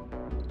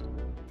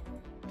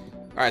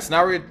 Alright, so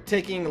now we're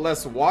taking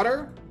less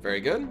water.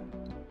 Very good.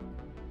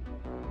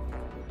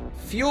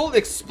 Fuel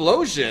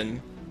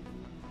explosion?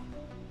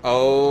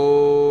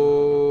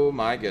 Oh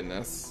my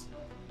goodness.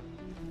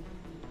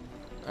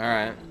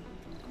 Alright.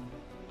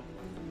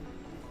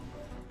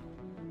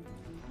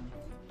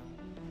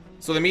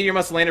 So the meteor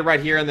must have landed right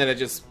here and then it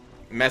just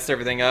messed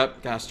everything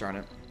up. Gosh darn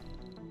it.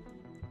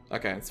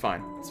 Okay, it's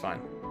fine. It's fine.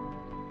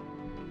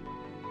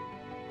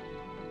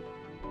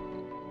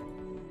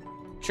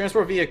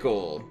 Transport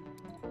vehicle.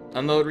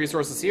 Unload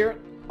resources here.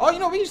 Oh, you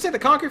know, we can just take the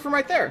concrete from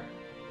right there.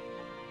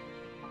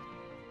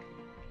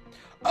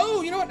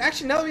 Oh, you know what?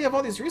 Actually, now that we have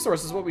all these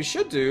resources, what we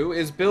should do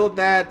is build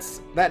that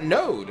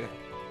node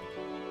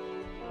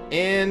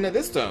in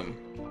this dome.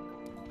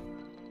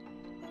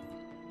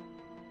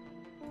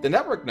 The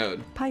network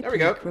node. Pipe there we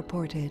go. leak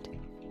reported.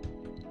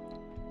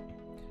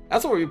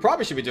 That's what we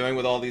probably should be doing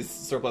with all these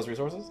surplus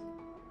resources.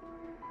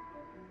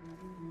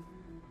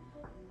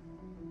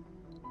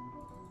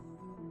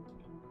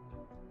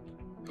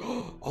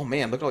 Oh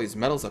man, look at all these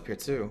metals up here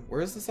too.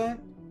 Where is this at?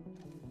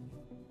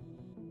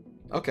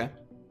 Okay.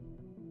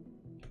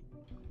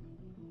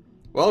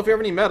 Well, if you have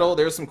any metal,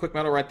 there's some quick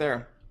metal right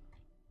there.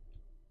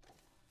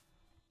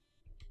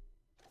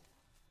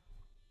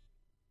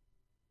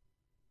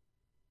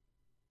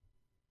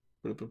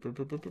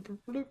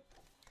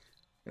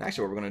 And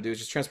actually, what we're going to do is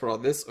just transport all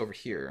this over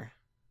here.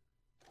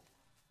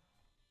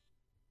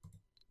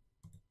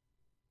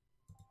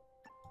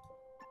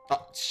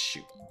 Oh,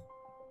 shoot.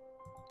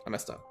 I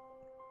messed up.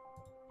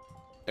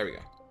 There we go.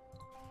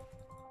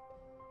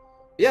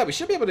 Yeah, we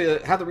should be able to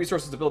have the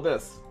resources to build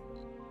this.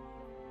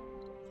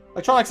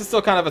 Electronics is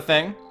still kind of a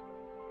thing.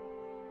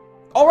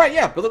 Oh, right,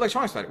 yeah, build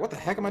electronics factory. What the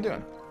heck am I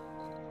doing?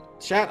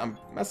 Chat, I'm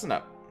messing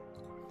up.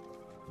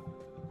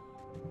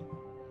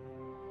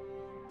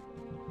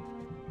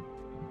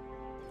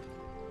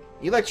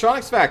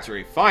 Electronics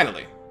factory,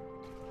 finally.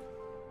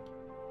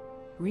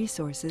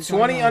 Resources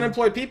 20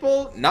 unemployed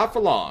people? Not for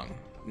long.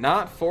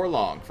 Not for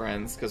long,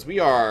 friends, because we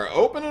are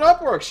opening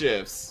up work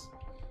shifts.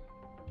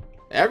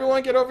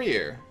 Everyone get over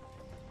here.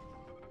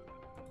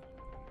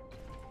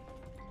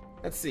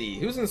 Let's see,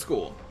 who's in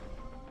school?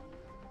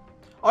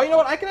 Oh, you know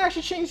what? I can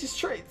actually change these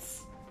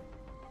traits.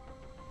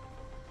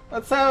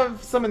 Let's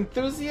have some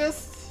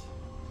enthusiasts.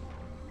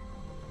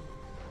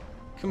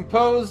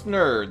 Composed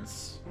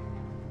nerds.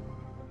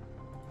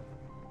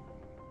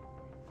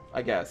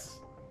 I guess.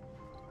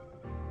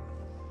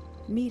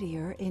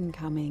 Meteor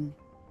incoming.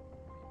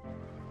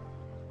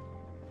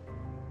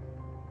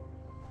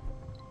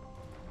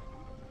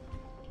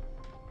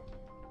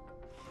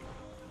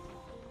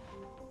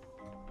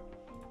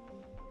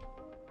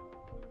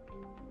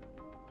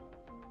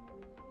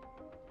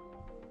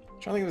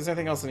 Trying to think if there's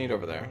anything else I need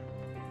over there.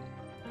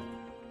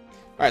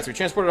 Alright, so we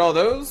transported all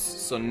those.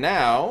 So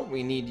now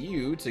we need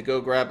you to go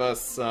grab us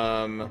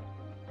some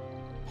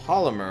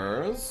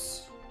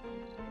polymers.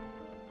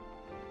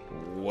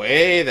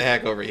 Way the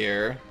heck over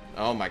here.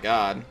 Oh my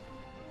god.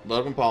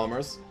 Load up on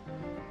polymers.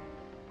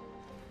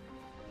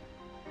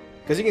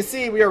 Because you can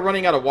see we are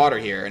running out of water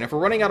here. And if we're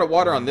running out of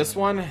water on this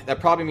one, that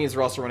probably means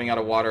we're also running out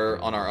of water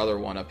on our other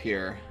one up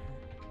here.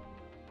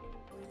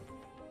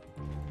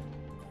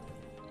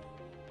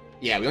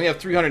 Yeah, we only have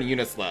 300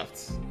 units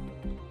left.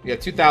 We have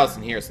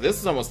 2,000 here, so this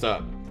is almost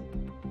up.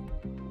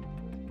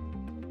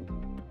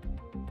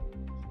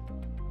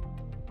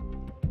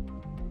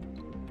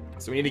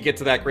 So we need to get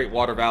to that Great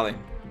Water Valley.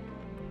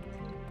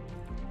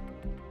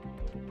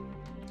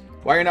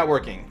 Why are you not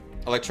working?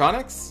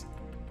 Electronics?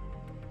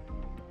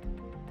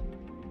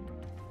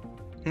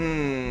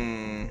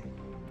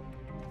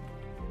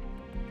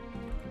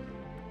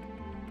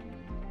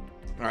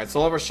 Alright, so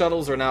all of our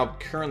shuttles are now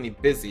currently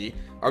busy.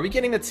 Are we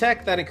getting the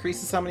tech that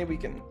increases how many we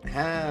can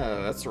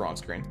have? That's the wrong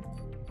screen.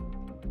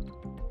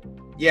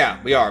 Yeah,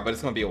 we are, but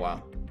it's going to be a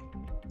while.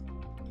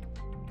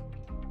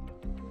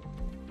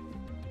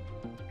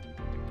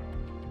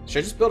 Should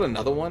I just build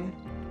another one?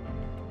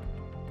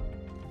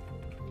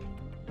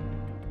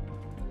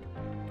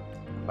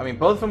 I mean,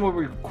 both of them will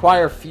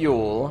require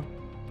fuel,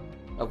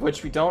 of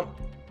which we don't...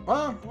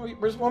 Well,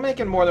 we're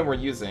making more than we're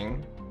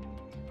using.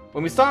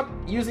 When we stop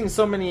using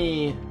so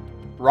many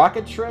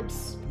rocket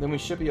trips, then we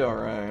should be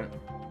alright.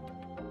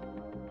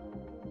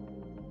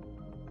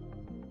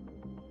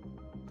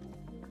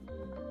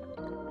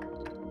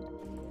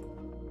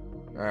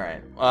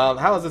 Alright,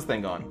 how is this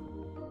thing going?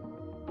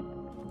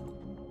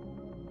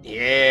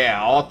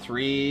 Yeah, all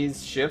three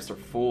shifts are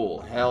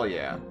full. Hell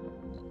yeah.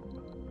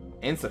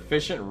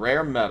 Insufficient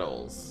rare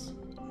metals.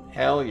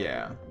 Hell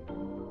yeah.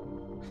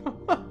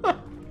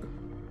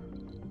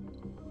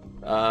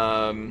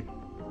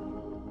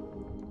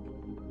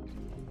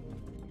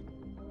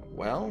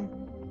 Well,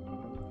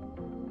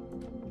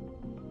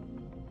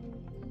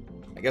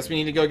 I guess we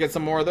need to go get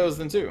some more of those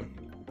then too.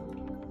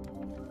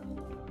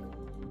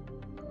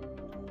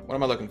 What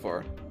am I looking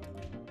for?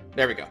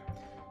 There we go.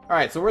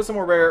 Alright, so where's some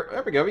more rare...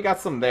 There we go, we got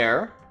some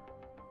there.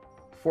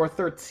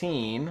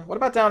 413. What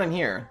about down in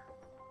here?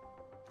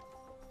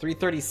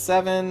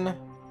 337,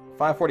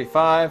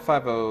 545,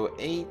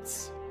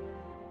 508.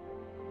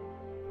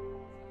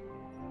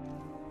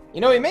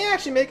 You know, we may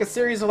actually make a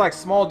series of like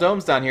small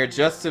domes down here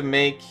just to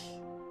make...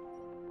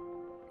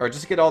 Or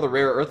just to get all the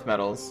rare earth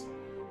metals.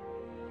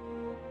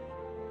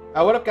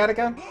 Oh, what up,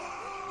 Gattaca?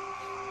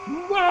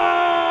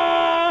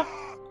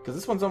 Because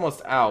this one's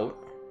almost out.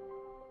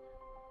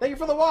 Thank you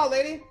for the wall,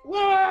 lady!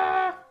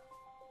 Wah!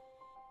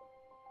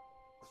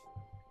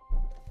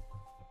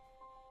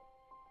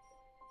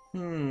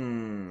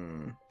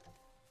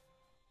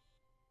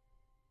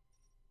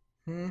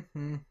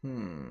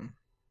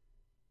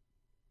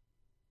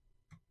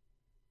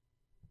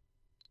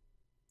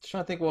 Just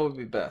trying to think what would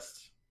be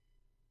best.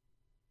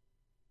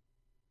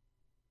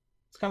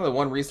 It's kind of the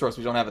one resource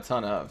we don't have a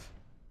ton of.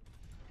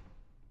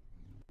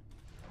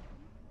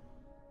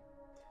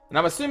 And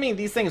I'm assuming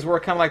these things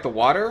work kind of like the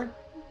water.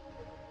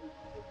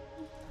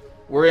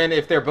 Wherein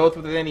if they're both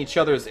within each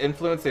other's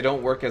influence, they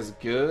don't work as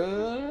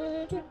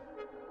good.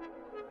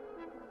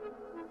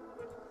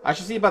 I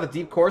should see about the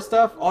deep core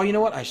stuff. Oh, you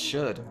know what? I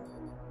should.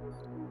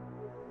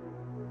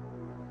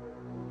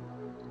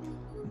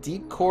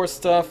 Deep core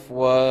stuff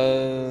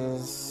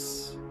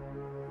was...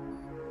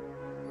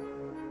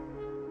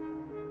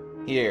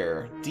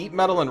 here. Deep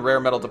metal and rare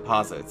metal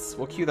deposits.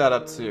 We'll queue that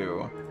up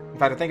too. In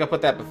fact, I think I'll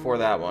put that before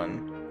that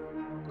one.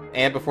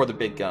 And before the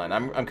big gun.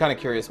 I'm kind of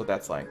curious what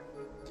that's like.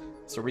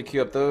 So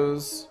re-queue up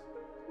those.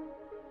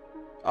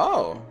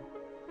 Oh.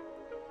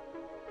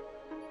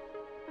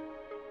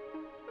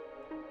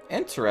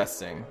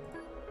 Interesting.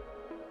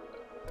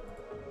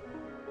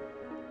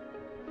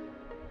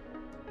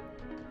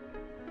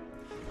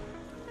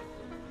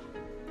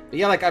 But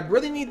yeah, like, I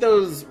really need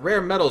those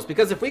rare metals,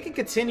 because if we can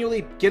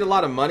continually get a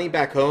lot of money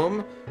back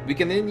home, we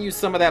can then use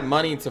some of that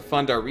money to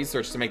fund our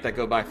research to make that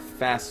go by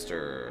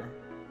faster.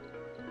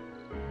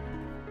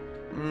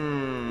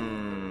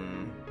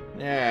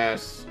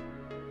 Yes.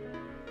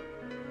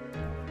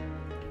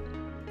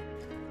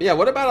 But yeah,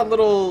 what about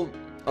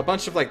a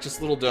bunch of, like,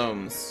 just little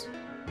domes?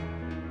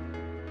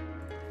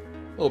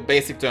 Little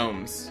basic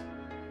domes.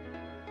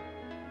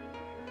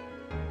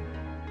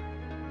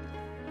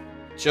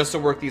 Just to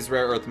work these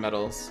rare earth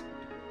metals.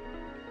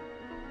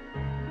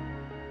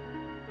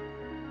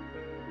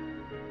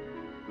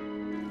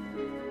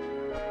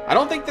 I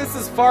don't think this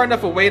is far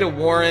enough away to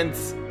warrant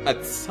a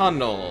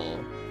tunnel.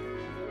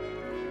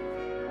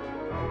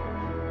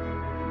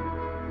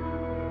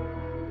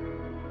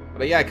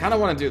 But yeah, I kind of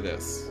want to do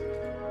this.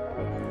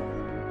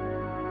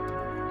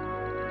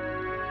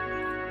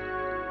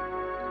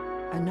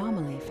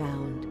 Anomaly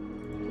found.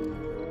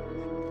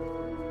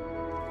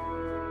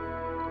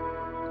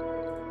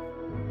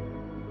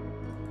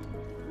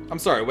 I'm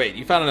sorry, wait,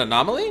 you found an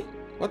anomaly?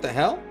 What the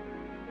hell?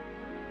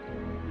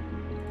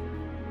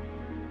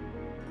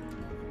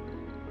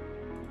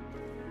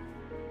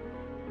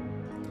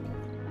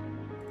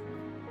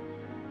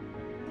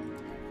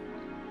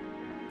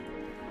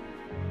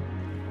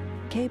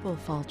 Cable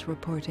fault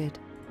reported.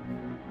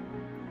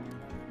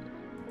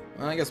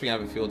 Well, I guess we can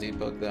have a fuel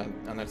depot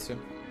on there too.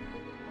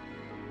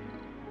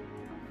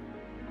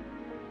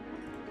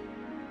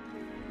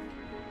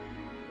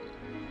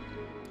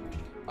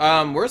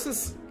 Where's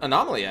this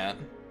anomaly at?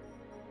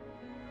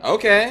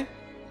 Okay.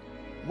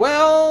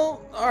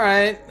 Well,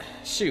 alright.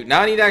 Shoot,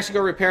 now I need to actually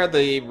go repair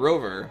the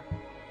rover.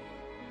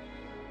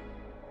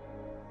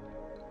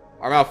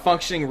 Our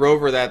malfunctioning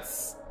rover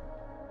that's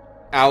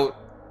out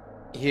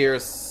here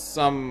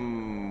somewhere.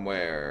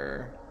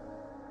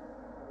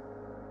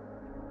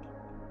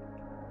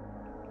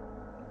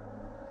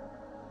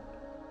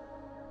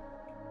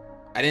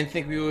 I didn't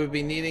think we would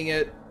be needing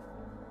it.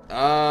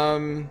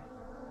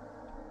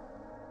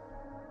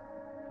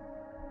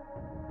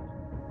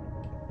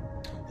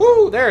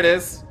 Woo! There it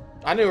is.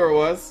 I knew where it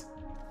was.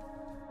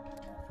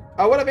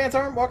 What up,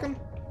 Antarm? Welcome.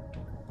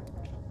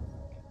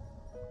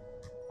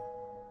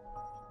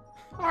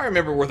 I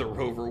remember where the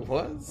rover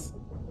was.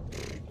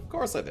 Of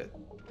course I did.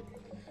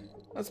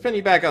 Let's pin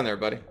you back on there,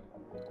 buddy.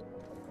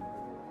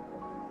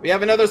 We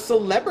have another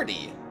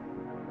celebrity.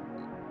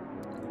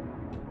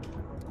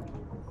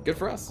 Good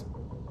for us.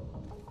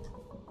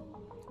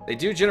 They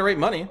do generate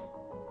money.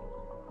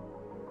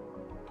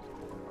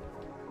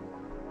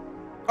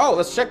 Oh,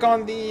 let's check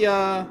on the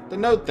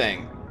node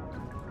thing.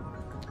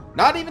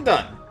 Not even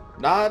done.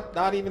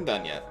 Not even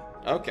done yet.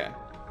 Okay.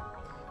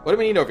 What do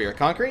we need over here?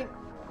 Concrete?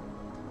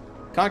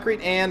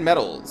 Concrete and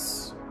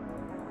metals.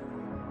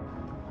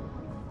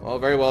 Well,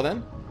 very well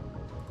then.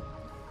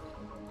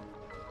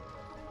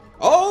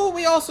 Oh,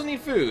 we also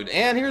need food.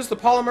 And here's the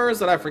polymers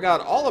that I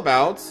forgot all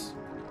about.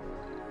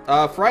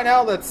 For right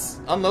now,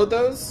 let's unload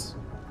those.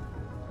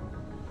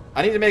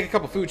 I need to make a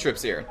couple food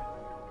trips here.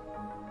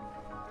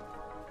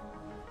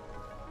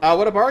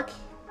 What a bark?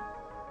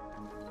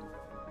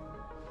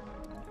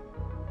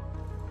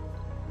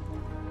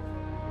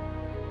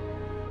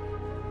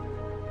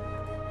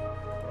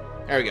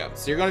 There we go.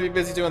 So you're going to be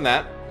busy doing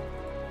that.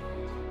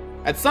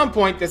 At some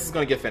point, this is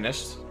going to get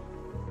finished.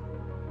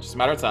 Just a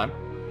matter of time.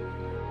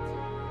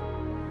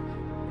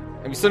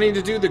 And we still need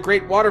to do the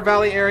Great Water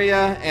Valley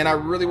area, and I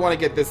really want to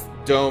get this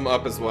dome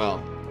up as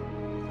well.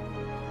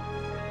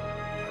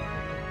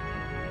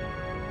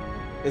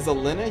 Is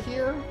Alina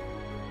here?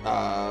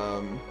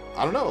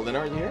 I don't know. Alina,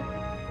 are you here?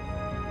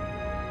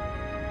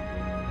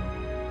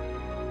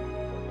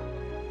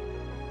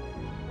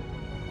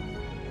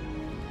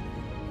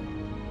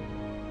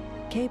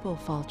 Cable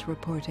fault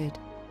reported.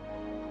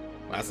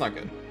 Well, that's not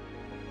good.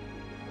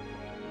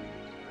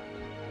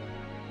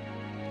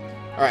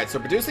 Alright, so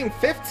producing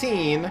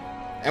 15,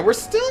 and we're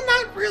still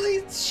not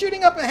really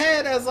shooting up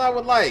ahead as I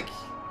would like.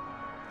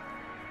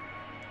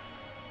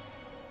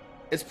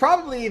 It's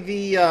probably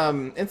the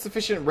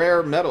insufficient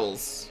rare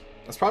metals.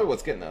 That's probably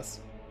what's getting us.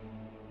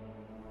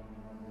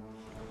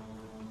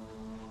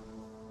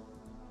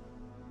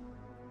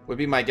 Would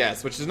be my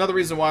guess, which is another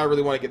reason why I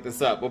really want to get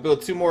this up. We'll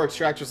build 2 more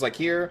extractors like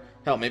here.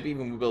 Hell, maybe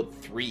even we'll build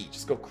 3.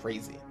 Just go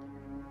crazy.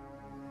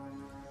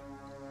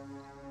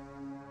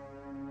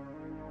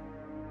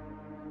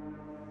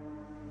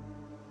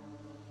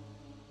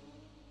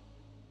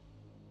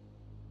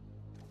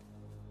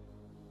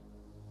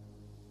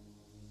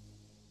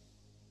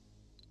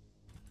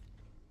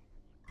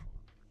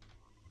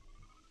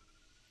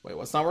 Wait,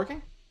 what's not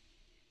working?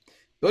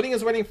 Building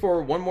is waiting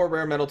for one more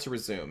rare metal to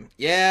resume.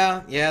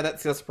 Yeah,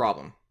 that's a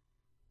problem.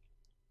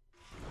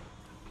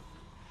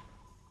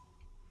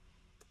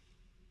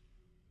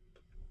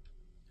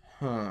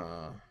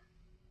 Huh.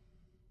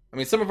 I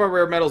mean, some of our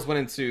rare metals went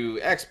into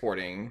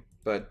exporting,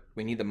 but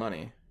we need the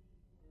money.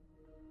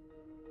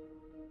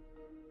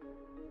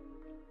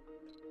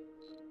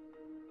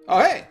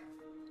 Oh, hey!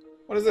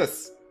 What is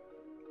this?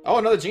 Oh,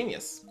 another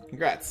genius.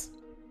 Congrats.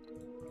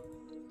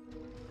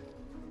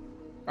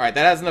 Alright,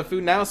 that has enough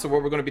food now, so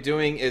what we're going to be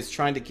doing is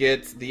trying to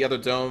get the other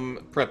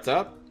dome prepped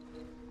up.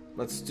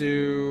 Let's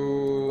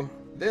do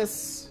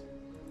this.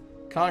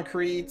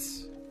 Concrete.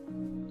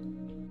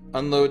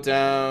 Unload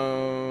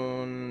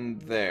down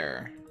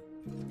there.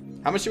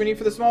 How much do we need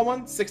for the small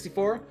one?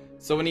 64?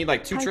 So we need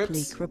like 2 trips. Pipe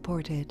leak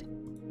reported.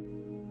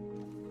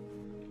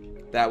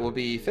 That will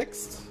be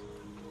fixed.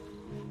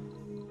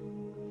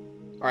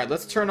 Alright,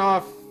 let's turn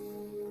off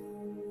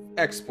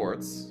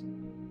exports.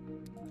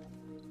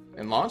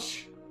 And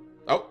launch.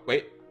 Oh,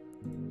 wait.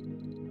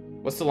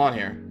 What's still on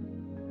here?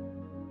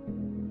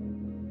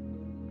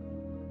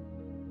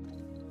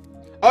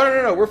 Oh,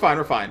 no, we're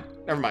fine,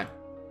 Never mind.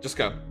 Just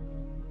go.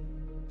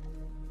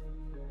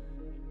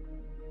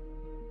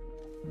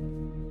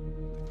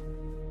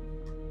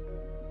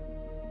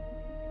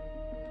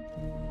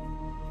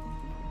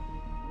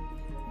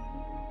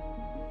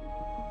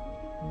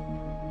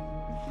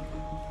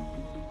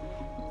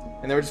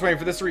 And then we're just waiting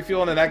for this to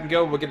refuel, and then I can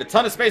go. We'll get a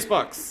ton of space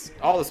bucks.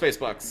 All the space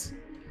bucks.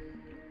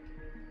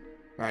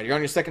 Alright, you're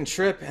on your second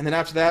trip, and then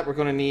after that, we're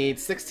going to need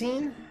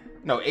 16?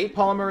 No, 8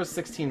 polymers,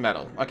 16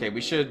 metal. Okay, we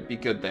should be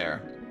good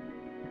there.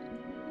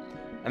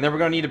 And then we're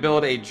going to need to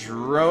build a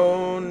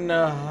drone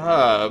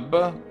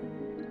hub.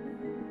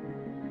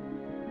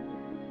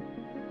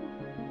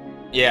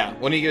 Yeah,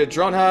 we'll need to get a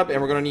drone hub,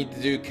 and we're going to need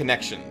to do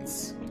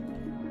connections.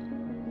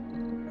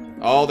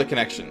 All the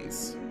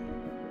connections.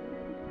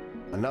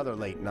 Another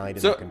late night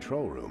in the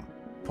control room,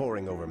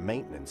 poring over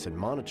maintenance and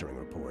monitoring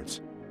reports,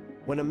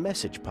 when a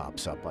message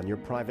pops up on your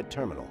private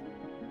terminal.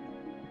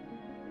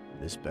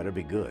 This better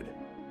be good.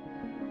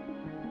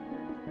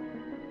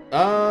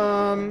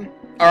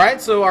 Alright,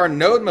 so our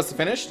node must have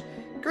finished.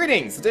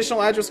 Greetings!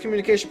 Additional address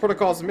communication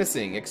protocol is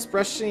missing,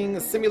 expressing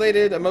a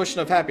simulated emotion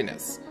of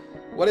happiness.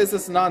 What is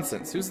this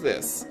nonsense? Who's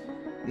this?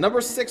 Number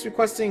 6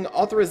 requesting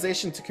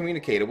authorization to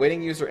communicate,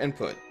 awaiting user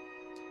input.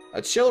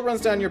 A chill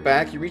runs down your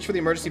back, you reach for the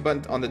emergency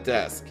button on the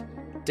desk.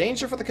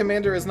 Danger for the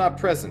commander is not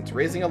present.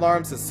 Raising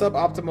alarms is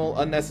suboptimal,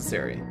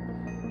 unnecessary.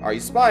 Are you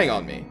spying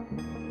on me?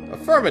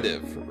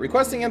 Affirmative.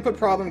 Requesting input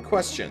problem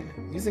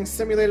question. Using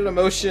simulated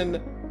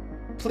emotion.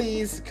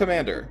 Please,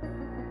 commander.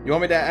 You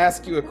want me to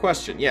ask you a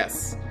question?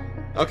 Yes.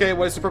 Okay,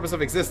 what is the purpose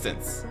of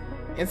existence?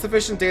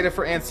 Insufficient data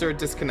for answer,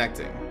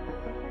 disconnecting.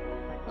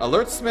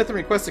 Alert Smith and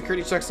request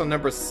security checks on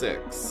number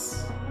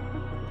 6.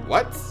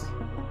 What?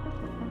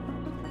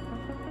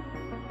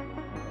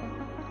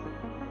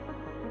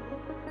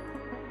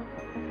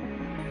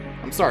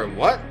 I'm sorry,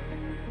 what?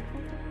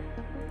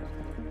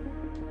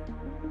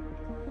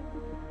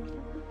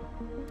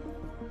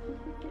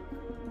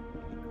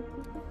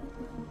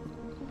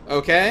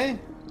 Okay,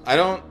 I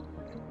don't...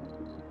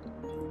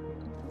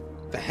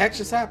 The heck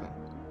just happened?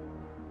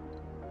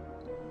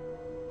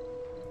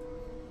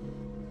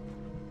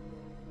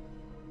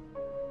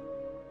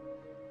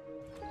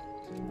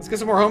 Let's get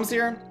some more homes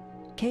here.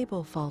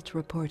 Cable fault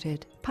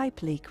reported.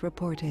 Pipe leak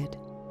reported.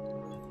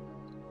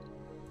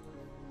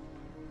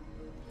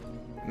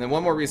 And then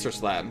one more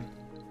research lab.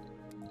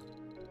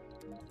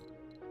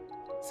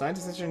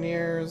 Scientists,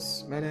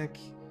 engineers, medic.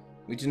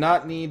 We do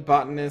not need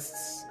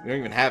botanists. We don't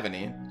even have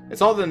any.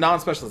 It's all the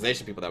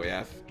non-specialization people that we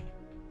have.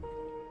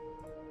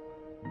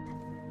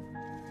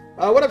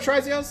 What up,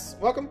 Trizios?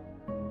 Welcome.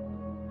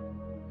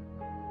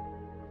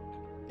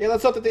 Yeah,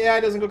 let's hope that the AI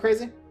doesn't go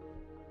crazy.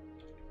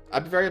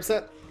 I'd be very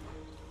upset.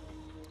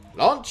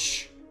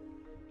 Launch!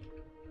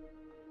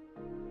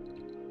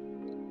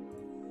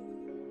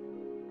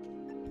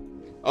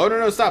 Oh,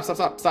 no,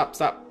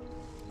 stop.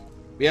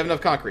 We have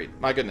enough concrete.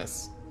 My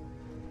goodness.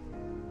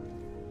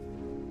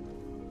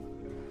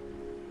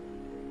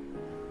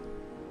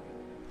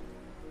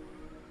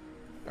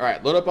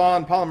 Alright, load up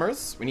on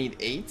polymers. We need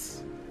 8.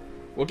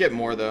 We'll get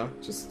more, though,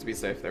 just to be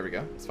safe. There we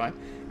go. It's fine.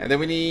 And then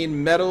we need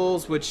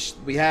metals, which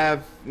we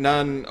have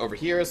none over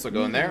here, so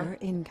go in there.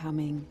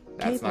 Incoming.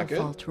 That's Cable not good.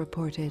 fault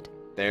reported.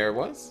 There it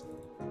was.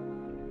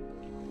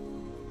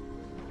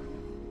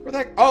 Where the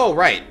heck? Oh,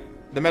 right.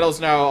 The metal's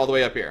now all the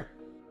way up here.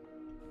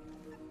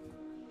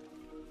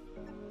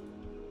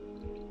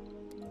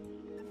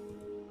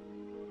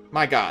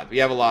 My god, we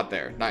have a lot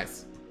there.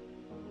 Nice.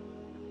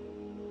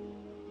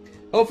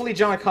 Hopefully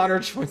John Connor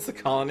joins the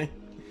colony.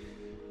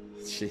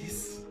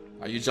 Jeez.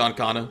 Are you John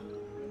Connor?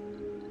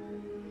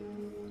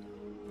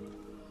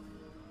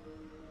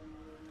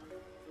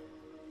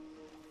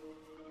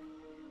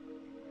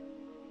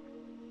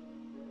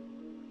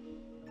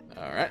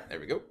 Alright, there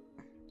we go.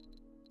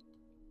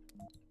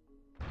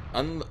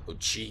 Oh,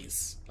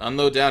 jeez.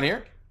 Unload down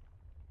here.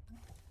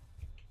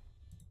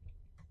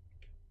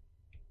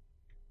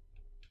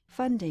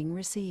 Funding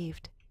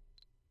received.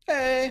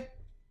 Hey.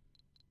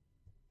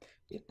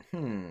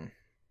 I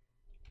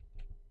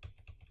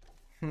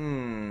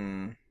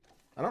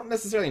don't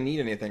necessarily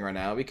need anything right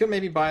now. We could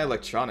maybe buy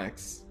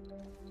electronics.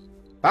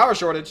 Power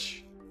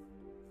shortage.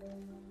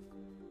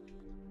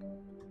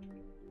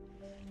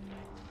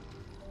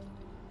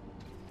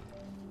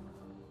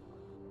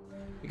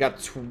 We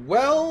got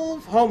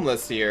 12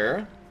 homeless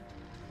here.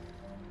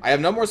 I have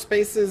no more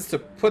spaces to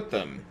put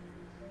them.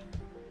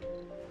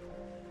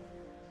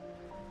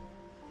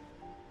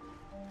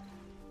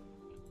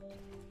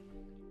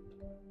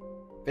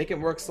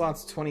 Vacant work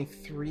slots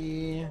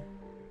 23.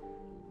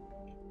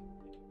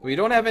 We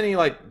don't have any,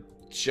 like,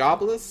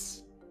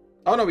 jobless.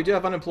 Oh, no, we do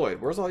have unemployed.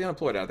 Where's all the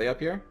unemployed at? Are they up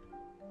here?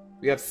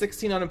 We have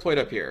 16 unemployed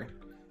up here.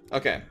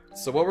 Okay,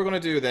 so what we're going to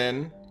do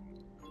then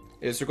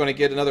is we're going to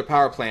get another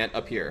power plant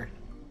up here.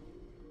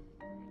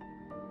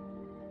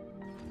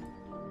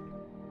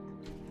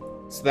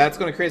 So that's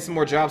going to create some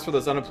more jobs for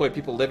those unemployed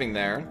people living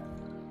there.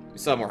 We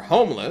still have more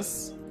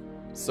homeless.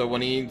 So we'll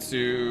need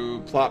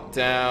to plop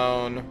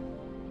down...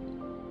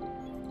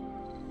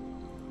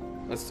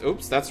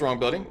 Oops, that's the wrong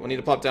building. We'll need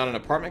to plop down an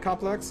apartment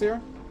complex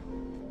here.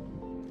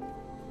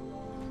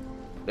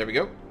 There we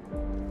go.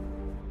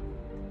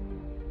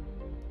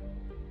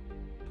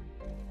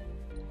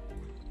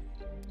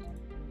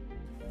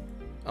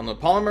 On the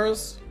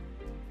polymers.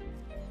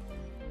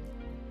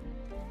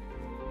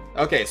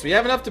 Okay, so we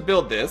have enough to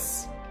build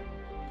this.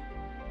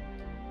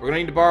 We're gonna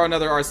need to borrow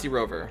another RC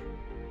rover.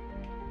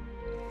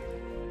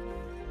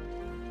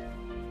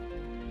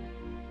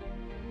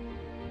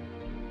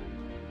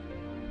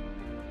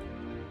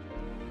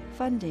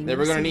 Funding Then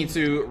we're gonna need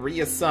received. to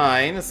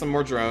reassign some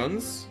more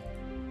drones.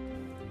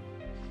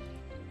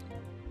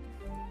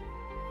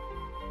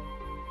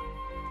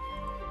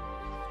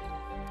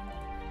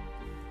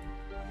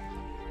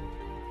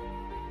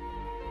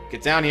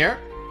 Get down here.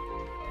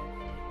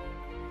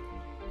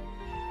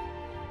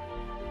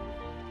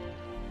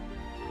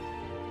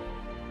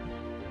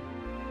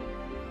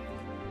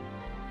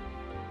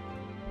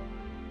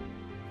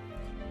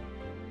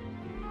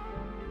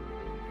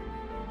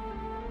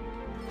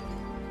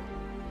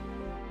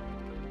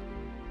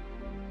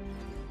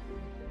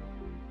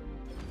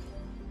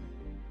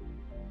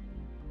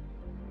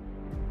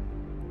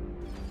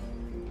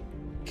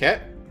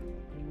 Okay.